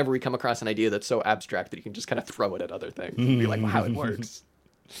love it whenever we come across an idea that's so abstract that you can just kind of throw it at other things and be like, wow, it works.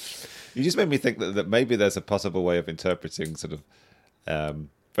 You just made me think that maybe there's a possible way of interpreting sort of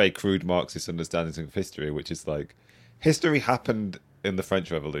very crude Marxist understandings of history, which is like history happened in the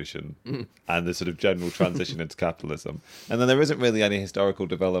French Revolution and the sort of general transition into capitalism, and then there isn't really any historical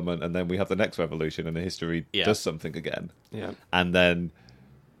development, and then we have the next revolution and the history does something again, and then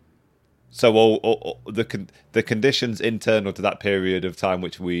so all the conditions internal to that period of time,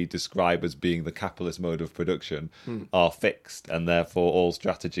 which we describe as being the capitalist mode of production, are fixed, and therefore all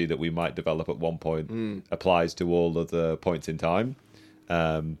strategy that we might develop at one point applies to all other points in time.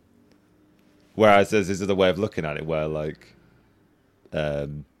 Whereas there's this other way of looking at it, where like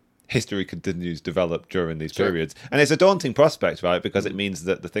history continues to develop during these periods, and it's a daunting prospect, right? Because it means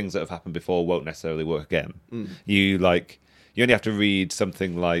that the things that have happened before won't necessarily work again. You only have to read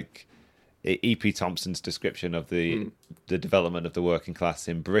something like E.P. Thompson's description of the development of the working class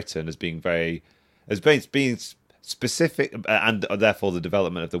in Britain as being specific, and therefore the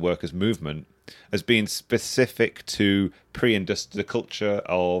development of the workers' movement as being specific to the culture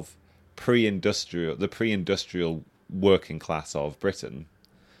of the pre-industrial working class of Britain,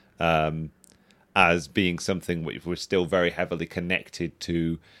 as being something which was still very heavily connected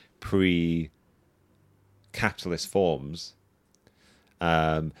to pre-capitalist forms.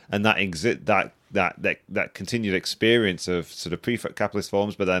 And that continued experience of sort of pre-capitalist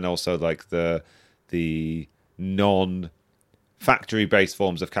forms, but then also like the non-factory based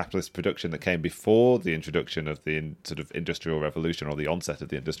forms of capitalist production that came before the introduction of the sort of industrial revolution, or the onset of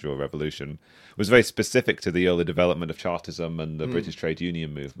the industrial revolution, was very specific to the early development of Chartism and the British trade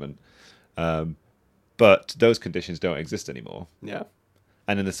union movement. But those conditions don't exist anymore. Yeah.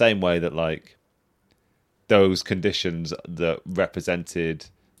 And in the same way that like those conditions that represented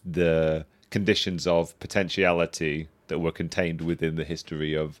the conditions of potentiality that were contained within the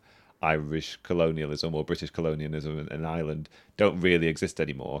history of Irish colonialism or British colonialism in Ireland don't really exist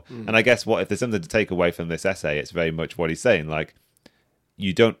anymore. And I guess if there's something to take away from this essay, it's very much what he's saying. Like,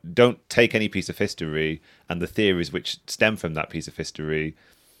 you don't take any piece of history and the theories which stem from that piece of history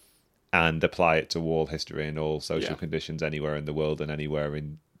and apply it to all history and all social Yeah. conditions anywhere in the world and anywhere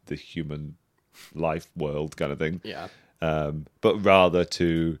in the human life world kind of thing. Yeah. But rather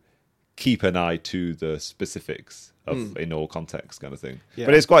to keep an eye to the specifics of in all contexts kind of thing. Yeah.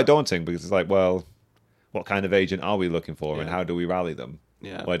 But it's quite daunting because it's like, well, what kind of agent are we looking for and Yeah. how do we rally them?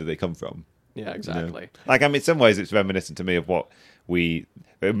 Yeah. Where do they come from? Yeah, You know? exactly. Like, I mean, in some ways it's reminiscent to me of what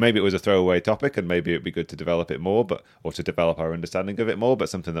maybe it was a throwaway topic and maybe it'd be good to develop it more, or to develop our understanding of it more, but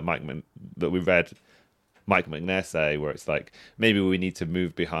something that we read Mike McNair say, where it's like, maybe we need to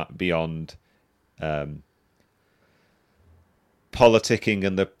move beyond politicking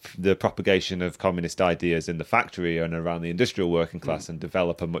and the propagation of communist ideas in the factory and around the industrial working class and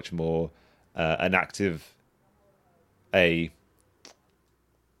develop a much more a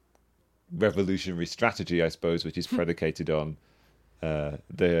revolutionary strategy, I suppose, which is predicated on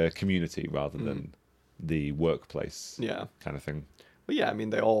the community rather than the workplace Yeah. kind of thing. But yeah, I mean,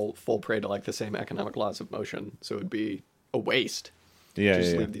 they all fall prey to like the same economic laws of motion, so it'd be a waste Yeah, to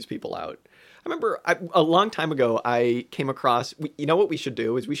just yeah, leave these people out. I remember a long time ago, I came across, you know what we should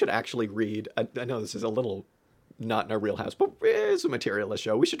do is we should actually read, I know this is a little not in our wheelhouse, but it's a materialist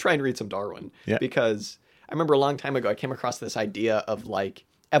show. We should try and read some Darwin. Yeah. Because I remember a long time ago, I came across this idea of like,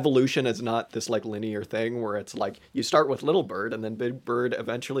 evolution is not this like linear thing where it's like you start with little bird and then big bird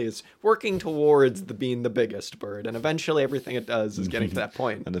eventually is working towards being the biggest bird, and eventually everything it does is getting to that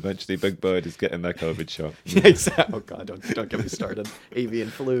point. And eventually Big Bird is getting their COVID shot. Yeah, exactly. Oh god, don't get me started. Avian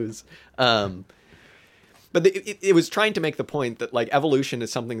flus. But it was trying to make the point that like evolution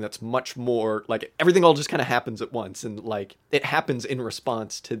is something that's much more like everything all just kind of happens at once, and like it happens in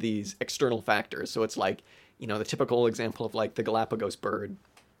response to these external factors. So it's like, you know, the typical example of like the Galapagos bird.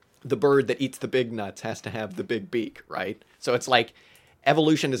 The bird that eats the big nuts has to have the big beak, right? So it's like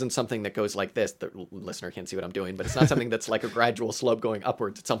evolution isn't something that goes like this. The listener can't see what I'm doing, but it's not something that's like a gradual slope going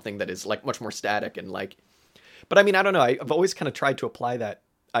upwards. It's something that is like much more static and like, but I mean, I don't know. I've always kind of tried to apply that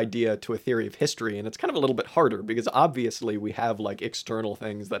idea to a theory of history, and it's kind of a little bit harder because obviously we have like external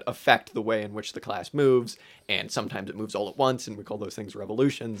things that affect the way in which the class moves, and sometimes it moves all at once, and we call those things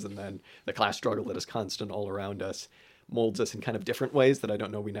revolutions, and then the class struggle that is constant all around us molds us in kind of different ways that I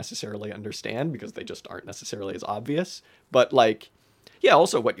don't know we necessarily understand because they just aren't necessarily as obvious. But like, yeah,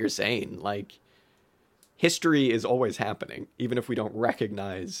 also what you're saying, like history is always happening, even if we don't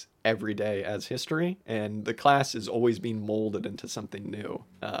recognize every day as history, and the class is always being molded into something new.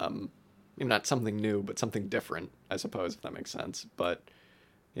 Not something new, but something different, I suppose, if that makes sense. But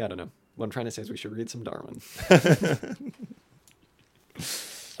yeah, I don't know. What I'm trying to say is we should read some Darwin.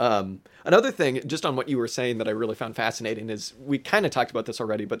 Another thing, just on what you were saying that I really found fascinating is we kind of talked about this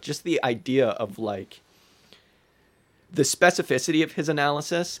already, but just the idea of like the specificity of his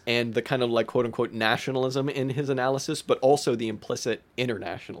analysis and the kind of like quote unquote nationalism in his analysis, but also the implicit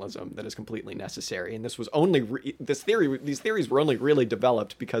internationalism that is completely necessary. And this was only these theories were only really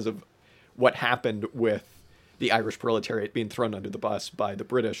developed because of what happened with the Irish proletariat being thrown under the bus by the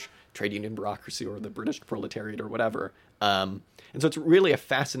British trade union bureaucracy or the British proletariat or whatever. And so it's really a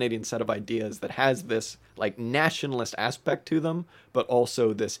fascinating set of ideas that has this like nationalist aspect to them, but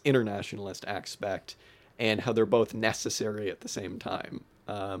also this internationalist aspect, and how they're both necessary at the same time.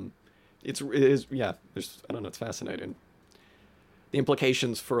 It is, yeah, I don't know, it's fascinating. The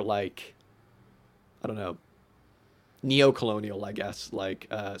implications for like, I don't know, neo-colonial, I guess, like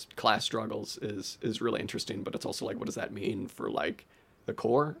class struggles is really interesting, but it's also like, what does that mean for like the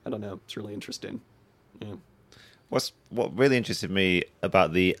core? I don't know. It's really interesting. Yeah. What really interested me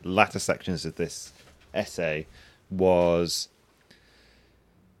about the latter sections of this essay was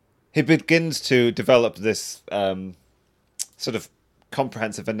he begins to develop this sort of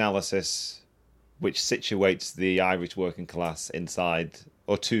comprehensive analysis which situates the Irish working class inside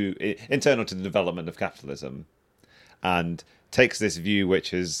or internal to the development of capitalism, and takes this view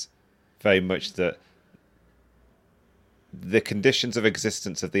which is very much that the conditions of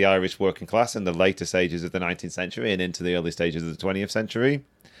existence of the Irish working class in the later stages of the 19th century and into the early stages of the 20th century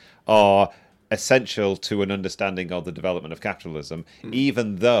are essential to an understanding of the development of capitalism,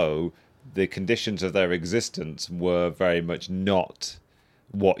 even though the conditions of their existence were very much not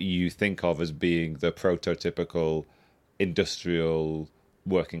what you think of as being the prototypical industrial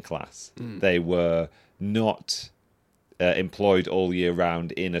working class. They were not employed all year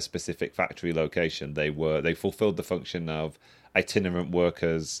round in a specific factory location. They fulfilled the function of itinerant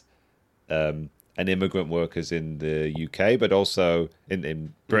workers and immigrant workers in the UK, but also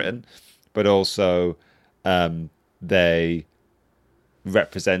in Britain, but also they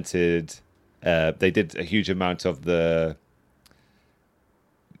represented. They did a huge amount of the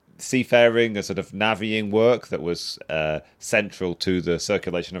seafaring, a sort of navying work that was central to the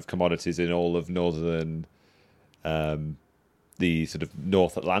circulation of commodities in all of northern, the sort of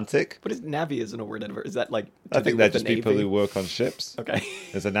North Atlantic. What is navvy? Isn't a word ever? Is that like? I think they're just people who work on ships. Okay.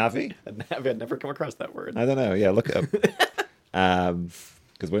 There's a navvy. A navvy. I'd never come across that word. I don't know. Yeah, look it up.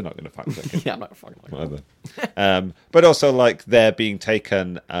 Because we're not going to fact check it. Yeah, I'm not fucking like whatever. But also, like, they're being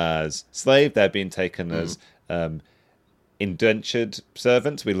taken as slave. They're being taken as indentured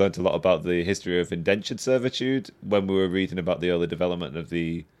servants. We learned a lot about the history of indentured servitude when we were reading about the early development of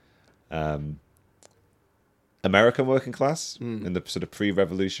the American working class in the sort of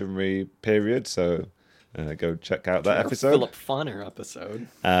pre-revolutionary period. So go check out that episode. Philip Fonner episode.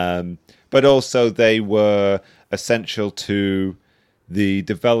 But also they were essential to the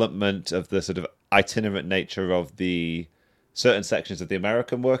development of the sort of itinerant nature of the certain sections of the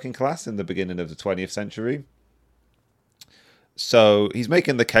American working class in the beginning of the 20th century. So he's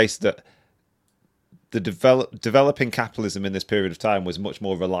making the case that the developing capitalism in this period of time was much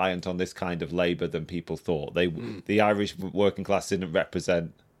more reliant on this kind of labour than people thought. The Irish working class didn't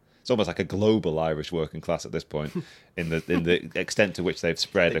represent. It's almost like a global Irish working class at this point, in the extent to which they've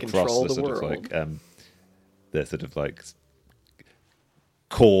spread across the sort of like the sort of like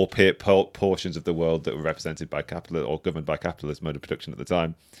core portions of the world that were represented by capital or governed by capitalist mode of production at the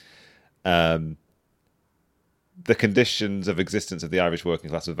time. The conditions of existence of the Irish working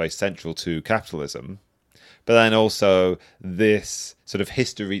class were very central to capitalism, but then also this sort of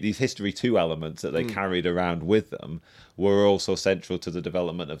history, these history 2 elements that they carried around with them were also central to the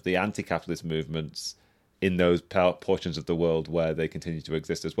development of the anti-capitalist movements in those portions of the world where they continue to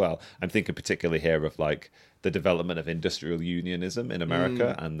exist as well. I'm thinking particularly here of like the development of industrial unionism in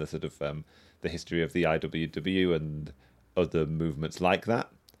America and the sort of the history of the IWW and other movements like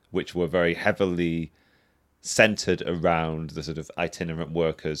that, which were very heavily centered around the sort of itinerant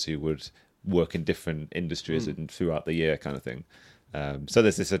workers who would work in different industries and throughout the year kind of thing. So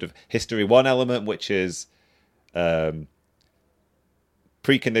there's this sort of history 1 element, which is preconditions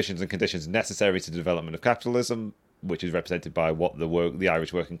and conditions necessary to the development of capitalism, which is represented by what the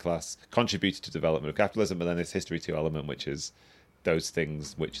Irish working class contributed to the development of capitalism, and then this history 2 element, which is those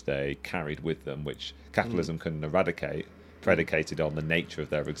things which they carried with them, which capitalism couldn't eradicate, predicated on the nature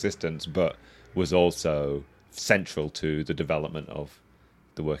of their existence, but was also central to the development of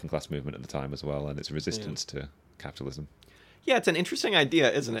the working class movement at the time as well, and its resistance to capitalism. Yeah, it's an interesting idea,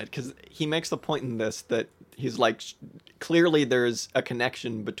 isn't it? Because he makes the point in this that he's like, clearly there's a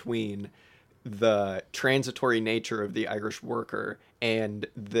connection between the transitory nature of the Irish worker and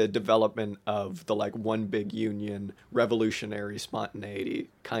the development of the like one big union, revolutionary spontaneity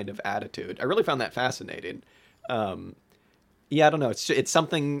kind of attitude. I really found that fascinating. Yeah, I don't know. It's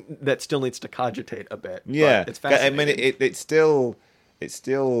something that still needs to cogitate a bit. Yeah, it's fascinating. I mean, it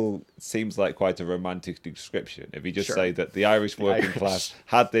still seems like quite a romantic description. If you just say that the Irish working class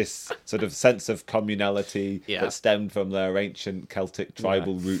had this sort of sense of communality that stemmed from their ancient Celtic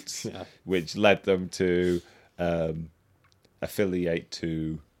tribal roots, which led them to affiliate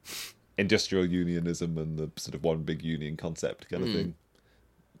to industrial unionism and the sort of one big union concept kind of thing.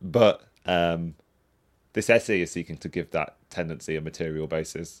 But this essay is seeking to give that tendency a material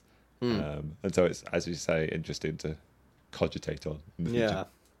basis. And so it's, as you say, interesting to cogitate on in the future.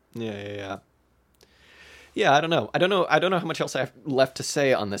 Yeah, I don't know how much else I have left to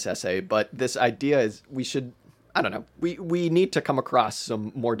say on this essay, but this idea is we need to come across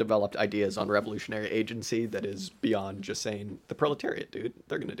some more developed ideas on revolutionary agency that is beyond just saying the proletariat, dude,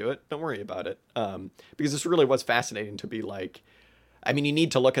 they're going to do it, don't worry about it. Because this really was fascinating to be like, I mean, you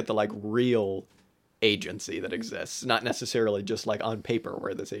need to look at the like real agency that exists, not necessarily just like on paper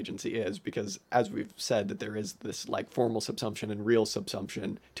where this agency is, because as we've said, that there is this like formal subsumption and real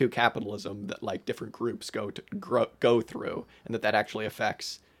subsumption to capitalism that like different groups go through, and that actually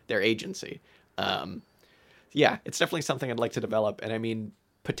affects their agency. Yeah, it's definitely something I'd like to develop, and I mean,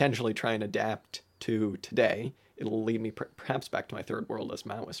 potentially try and adapt to today. It'll lead me perhaps back to my third worldist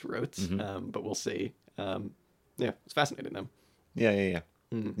Maoist roots, but we'll see. Yeah, it's fascinating though. Yeah.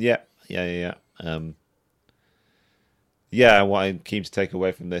 What I'm keen to take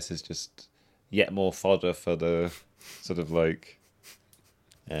away from this is just yet more fodder for the sort of like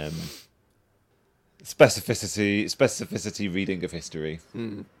specificity reading of history,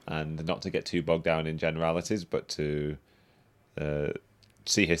 and not to get too bogged down in generalities, but to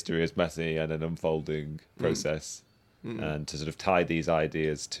see history as messy and an unfolding process, and to sort of tie these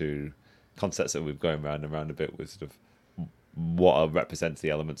ideas to concepts that we've going round and round a bit with sort of what represents the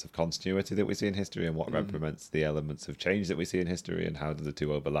elements of continuity that we see in history and what represents the elements of change that we see in history, and how do the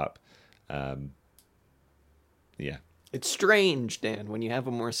two overlap. It's strange, Dan, when you have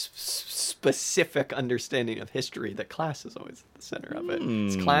a more specific understanding of history, that class is always at the center of it.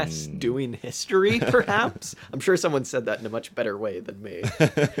 Is class doing history, perhaps? I'm sure someone said that in a much better way than me.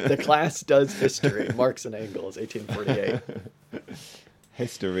 The class does history. Marx and Engels, 1848.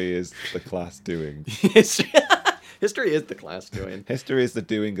 History is the class doing. History is the class doing. History is the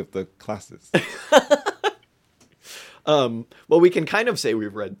doing of the classes. Well, we can kind of say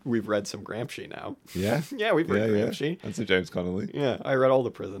we've read some Gramsci now. Yeah? Yeah, we've read Gramsci. And some James Connolly. Yeah, I read all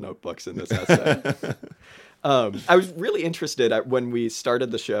the prison notebooks in this essay. I was really interested when we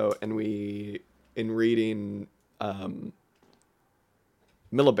started the show and in reading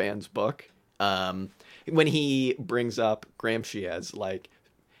Miliband's book, when he brings up Gramsci as like,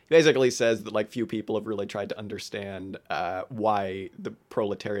 he basically says that like few people have really tried to understand why the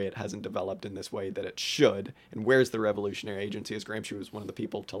proletariat hasn't developed in this way that it should, and where's the revolutionary agency, as Gramsci was one of the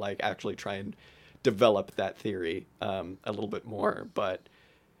people to like actually try and develop that theory a little bit more. But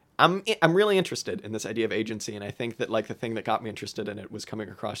I'm really interested in this idea of agency, and I think that like the thing that got me interested in it was coming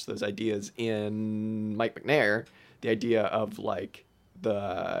across those ideas in Mike McNair, the idea of like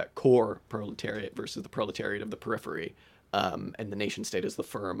the core proletariat versus the proletariat of the periphery. And the nation state is the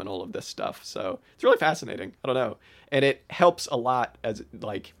firm and all of this stuff. So it's really fascinating. I don't know. And it helps a lot as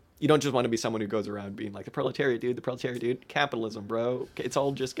like, you don't just want to be someone who goes around being like the proletariat dude, capitalism, bro. It's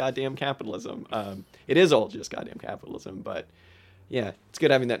all just goddamn capitalism. It is all just goddamn capitalism, but yeah, it's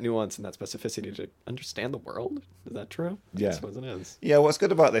good having that nuance and that specificity to understand the world. Is that true? Yeah. I suppose it is. Yeah, what's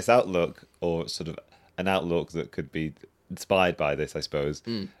good about this outlook, or sort of an outlook that could be inspired by this, I suppose,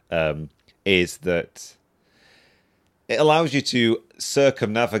 is that it allows you to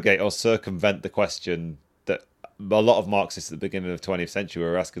circumnavigate or circumvent the question that a lot of Marxists at the beginning of the 20th century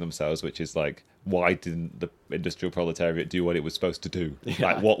were asking themselves, which is like, why didn't the industrial proletariat do what it was supposed to do? Yeah.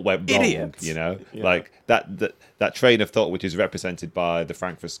 Like, what went wrong? Idiots. You know, Yeah. like that train of thought, which is represented by the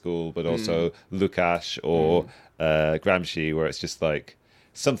Frankfurt School, but also Lukács or Gramsci, where it's just like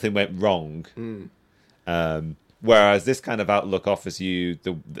something went wrong. Whereas this kind of outlook offers you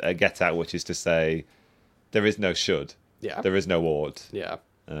a get out, which is to say, there is no should. Yeah. There is no ought. Yeah.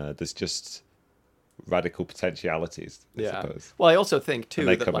 There's just radical potentialities, I suppose. Well, I also think too And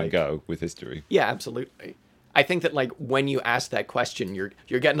they that come like, and go with history. yeah, absolutely. I think that like when you ask that question, you're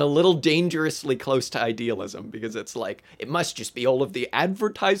getting a little dangerously close to idealism, because it's like it must just be all of the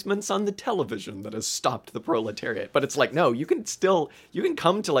advertisements on the television that has stopped the proletariat. But it's like, no, you can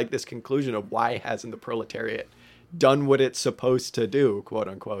come to like this conclusion of why hasn't the proletariat done what it's supposed to do, quote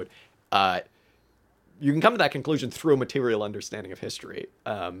unquote. You can come to that conclusion through a material understanding of history.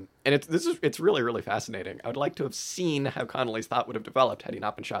 And it's really, really fascinating. I would like to have seen how Connolly's thought would have developed had he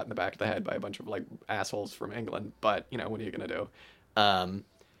not been shot in the back of the head by a bunch of like assholes from England. But, you know, what are you going to do?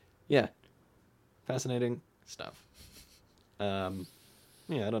 Yeah. Fascinating stuff. Yeah,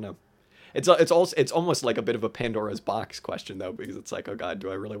 I don't know. It's almost like a bit of a Pandora's box question though, because it's like, oh God, do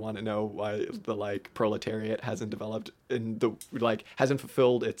I really want to know why the like proletariat hasn't developed hasn't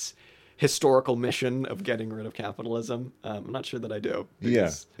fulfilled its historical mission of getting rid of capitalism? I'm not sure that I do.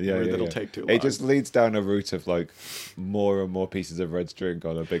 It'll take too long. It just leads down a route of like more and more pieces of red string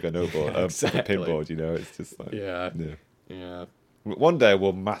on a bigger noble, exactly. a pinboard. You know, it's just like yeah. One day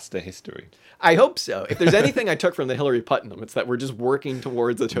we'll master history. I hope so. If there's anything I took from the Hillary Putnam, it's that we're just working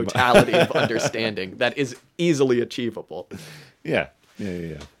towards a totality of understanding that is easily achievable. Yeah.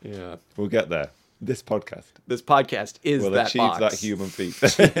 We'll get there. This podcast is will that achieve box. that human feat.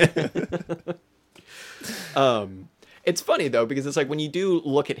 It's funny though, because it's like when you do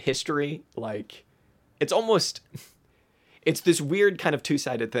look at history, like it's this weird kind of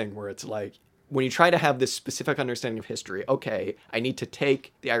two-sided thing where it's like when you try to have this specific understanding of history, okay, I need to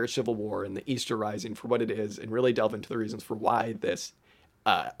take the Irish Civil War and the Easter Rising for what it is and really delve into the reasons for why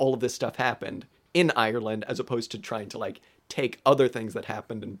all of this stuff happened in Ireland, as opposed to trying to like take other things that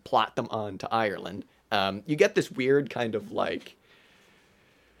happened and plot them on to Ireland. You get this weird kind of like,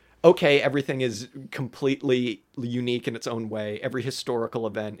 okay, everything is completely unique in its own way. Every historical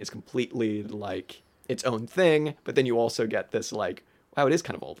event is completely like its own thing. But then you also get this like, wow, it is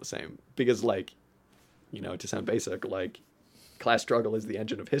kind of all the same. Because like, you know, to sound basic, like class struggle is the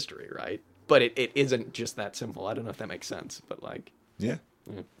engine of history, right? But it isn't just that simple. I don't know if that makes sense, but like... Yeah.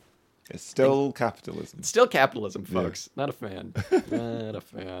 It's still capitalism. It's still capitalism, folks. Yeah. Not a fan. Not a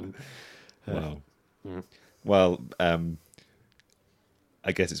fan. Wow. Well,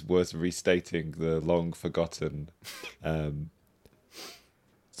 I guess it's worth restating the long forgotten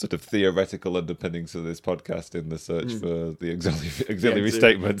sort of theoretical underpinnings of this podcast in the search for the auxiliary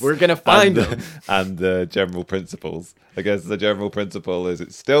statements. We're going to find them. And the general principles. I guess the general principle is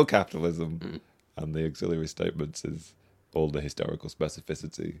it's still capitalism, and the auxiliary statements is all the historical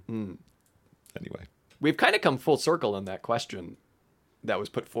specificity. Anyway. We've kind of come full circle on that question that was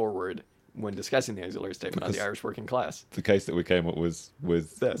put forward when discussing the auxiliary statement on the Irish working class. The case that we came up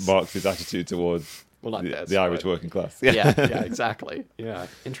with This. Marx's attitude towards Well, not the Irish working class. Yeah, exactly. Yeah,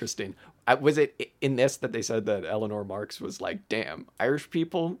 interesting. Was it in this that they said that Eleanor Marx was like, damn, Irish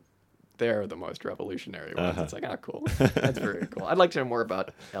people, they're the most revolutionary ones. It's like, cool. That's very cool. I'd like to know more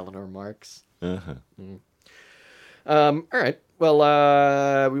about Eleanor Marx. All right.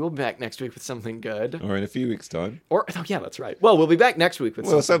 Well, we will be back next week with something good. Or in a few weeks' time. Oh, yeah, that's right. Well, we'll be back next week with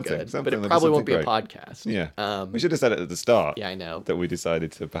something good, but it probably won't be a podcast. Yeah. We should have said it at the start. Yeah, I know. That we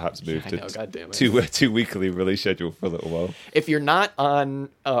decided to perhaps move to God damn it. two weekly release schedule for a little while. If you're not on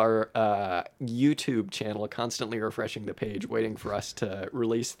our YouTube channel, constantly refreshing the page, waiting for us to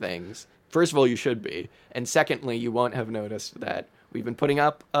release things, first of all, you should be. And secondly, you won't have noticed that we've been putting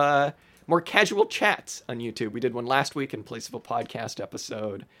up more casual chats on YouTube. We did one last week in place of a podcast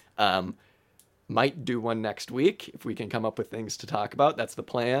episode. Might do one next week if we can come up with things to talk about. That's the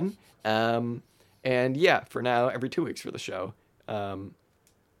plan. And yeah, for now, every 2 weeks for the show.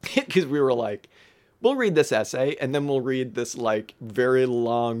 Because we were like, we'll read this essay and then we'll read this like very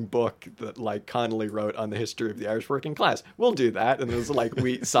long book that like Connolly wrote on the history of the Irish working class. We'll do that. And it was like,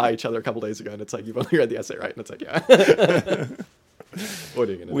 we saw each other a couple days ago and it's like, you've only read the essay, right? And it's like, yeah. What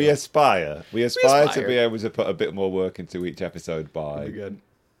are you gonna do? We aspire to be able to put a bit more work into each episode by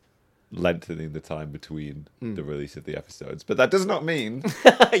lengthening the time between the release of the episodes. But that does not mean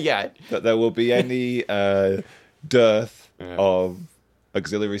that there will be any dearth of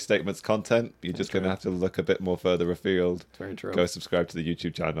auxiliary statements content. You're just going to have to look a bit more further afield. It's very true. Go subscribe to the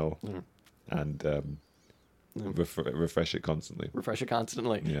YouTube channel and refresh it constantly.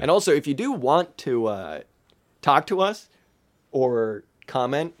 Yeah. And also, if you do want to talk to us or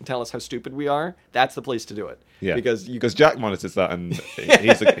comment and tell us how stupid we are, that's the place to do it. Yeah, because Jack monitors that and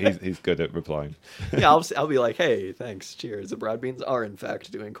he's good at replying. Yeah, I'll be like, hey, thanks, cheers. The broad beans are in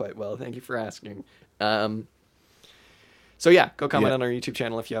fact doing quite well. Thank you for asking. So yeah, go comment on our YouTube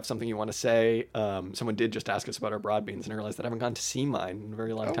channel if you have something you want to say. Someone did just ask us about our broad beans, and I realized that I haven't gone to see mine in a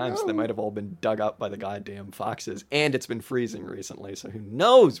very long time, so they might have all been dug up by the goddamn foxes. And it's been freezing recently, so who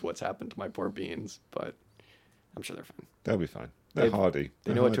knows what's happened to my poor beans, but I'm sure they're fine. They'll be fine. They're hardy.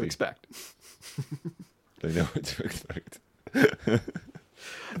 They know what to expect. They know what to expect.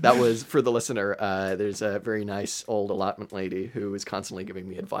 That was, for the listener, there's a very nice old allotment lady who is constantly giving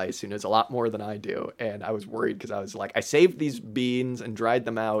me advice, who knows a lot more than I do. And I was worried because I was like, I saved these beans and dried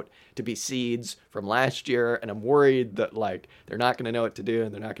them out to be seeds from last year. And I'm worried that like they're not going to know what to do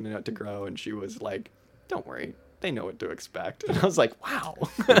and they're not going to know what to grow. And she was like, don't worry. They know what to expect. And I was like, wow.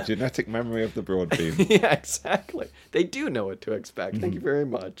 The genetic memory of the broad bean. Yeah, exactly. They do know what to expect. Thank you very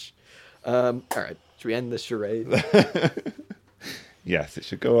much. All right. Should we end this charade? Yes, it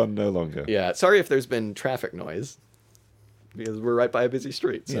should go on no longer. Yeah. Sorry if there's been traffic noise. Because we're right by a busy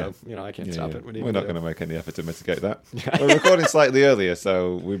street. So, I can't stop it. We're not going to make any effort to mitigate that. We're recording slightly earlier,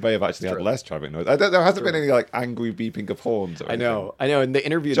 so we may have actually had less traffic noise. There hasn't been any like angry beeping of horns or anything. I know. In the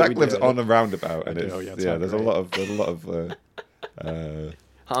interview Jack that we lives did, on a roundabout, and there's a lot of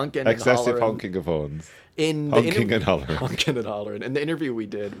honking excessive honking of horns. Honking and hollering. In the interview we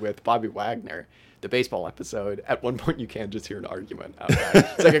did with Bobby Wagner, the baseball episode, at one point you can just hear an argument outside.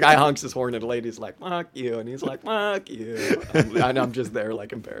 It's like a guy honks his horn and a lady's like, fuck you. And he's like, fuck you. And I'm just there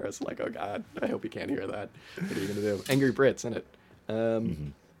like embarrassed. Like, oh God, I hope you can't hear that. What are you going to do? Angry Brits, isn't it? Right,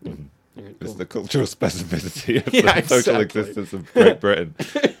 it's the cultural specificity of the social existence of Great Britain.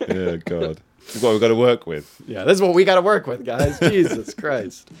 Yeah, God. This is what we've got to work with. Yeah, this is what we got to work with, guys. Jesus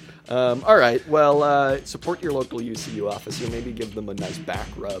Christ. All right. Well, support your local UCU officer. Maybe give them a nice back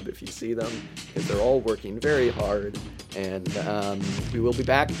rub if you see them, because they're all working very hard. And we will be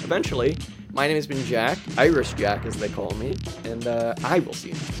back eventually. My name has been Jack, Irish Jack as they call me, and I will see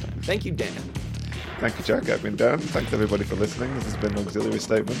you next time. Thank you, Dan. Thank you, Jack. I've been Dan. Thanks, everybody, for listening. This has been Auxiliary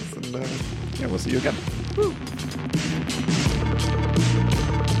Statements, and we'll see you again. Woo.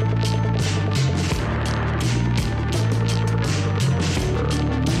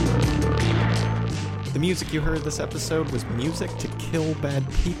 The music you heard this episode was Music to Kill Bad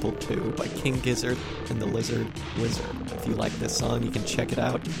People To by King Gizzard and the Lizard Wizard. If you like this song, you can check it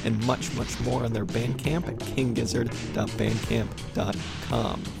out and much, much more on their Bandcamp at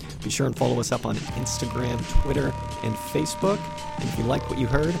kinggizzard.bandcamp.com. Be sure and follow us up on Instagram, Twitter, and Facebook. And if you like what you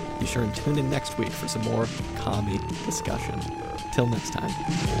heard, be sure and tune in next week for some more commie discussion. Till next time.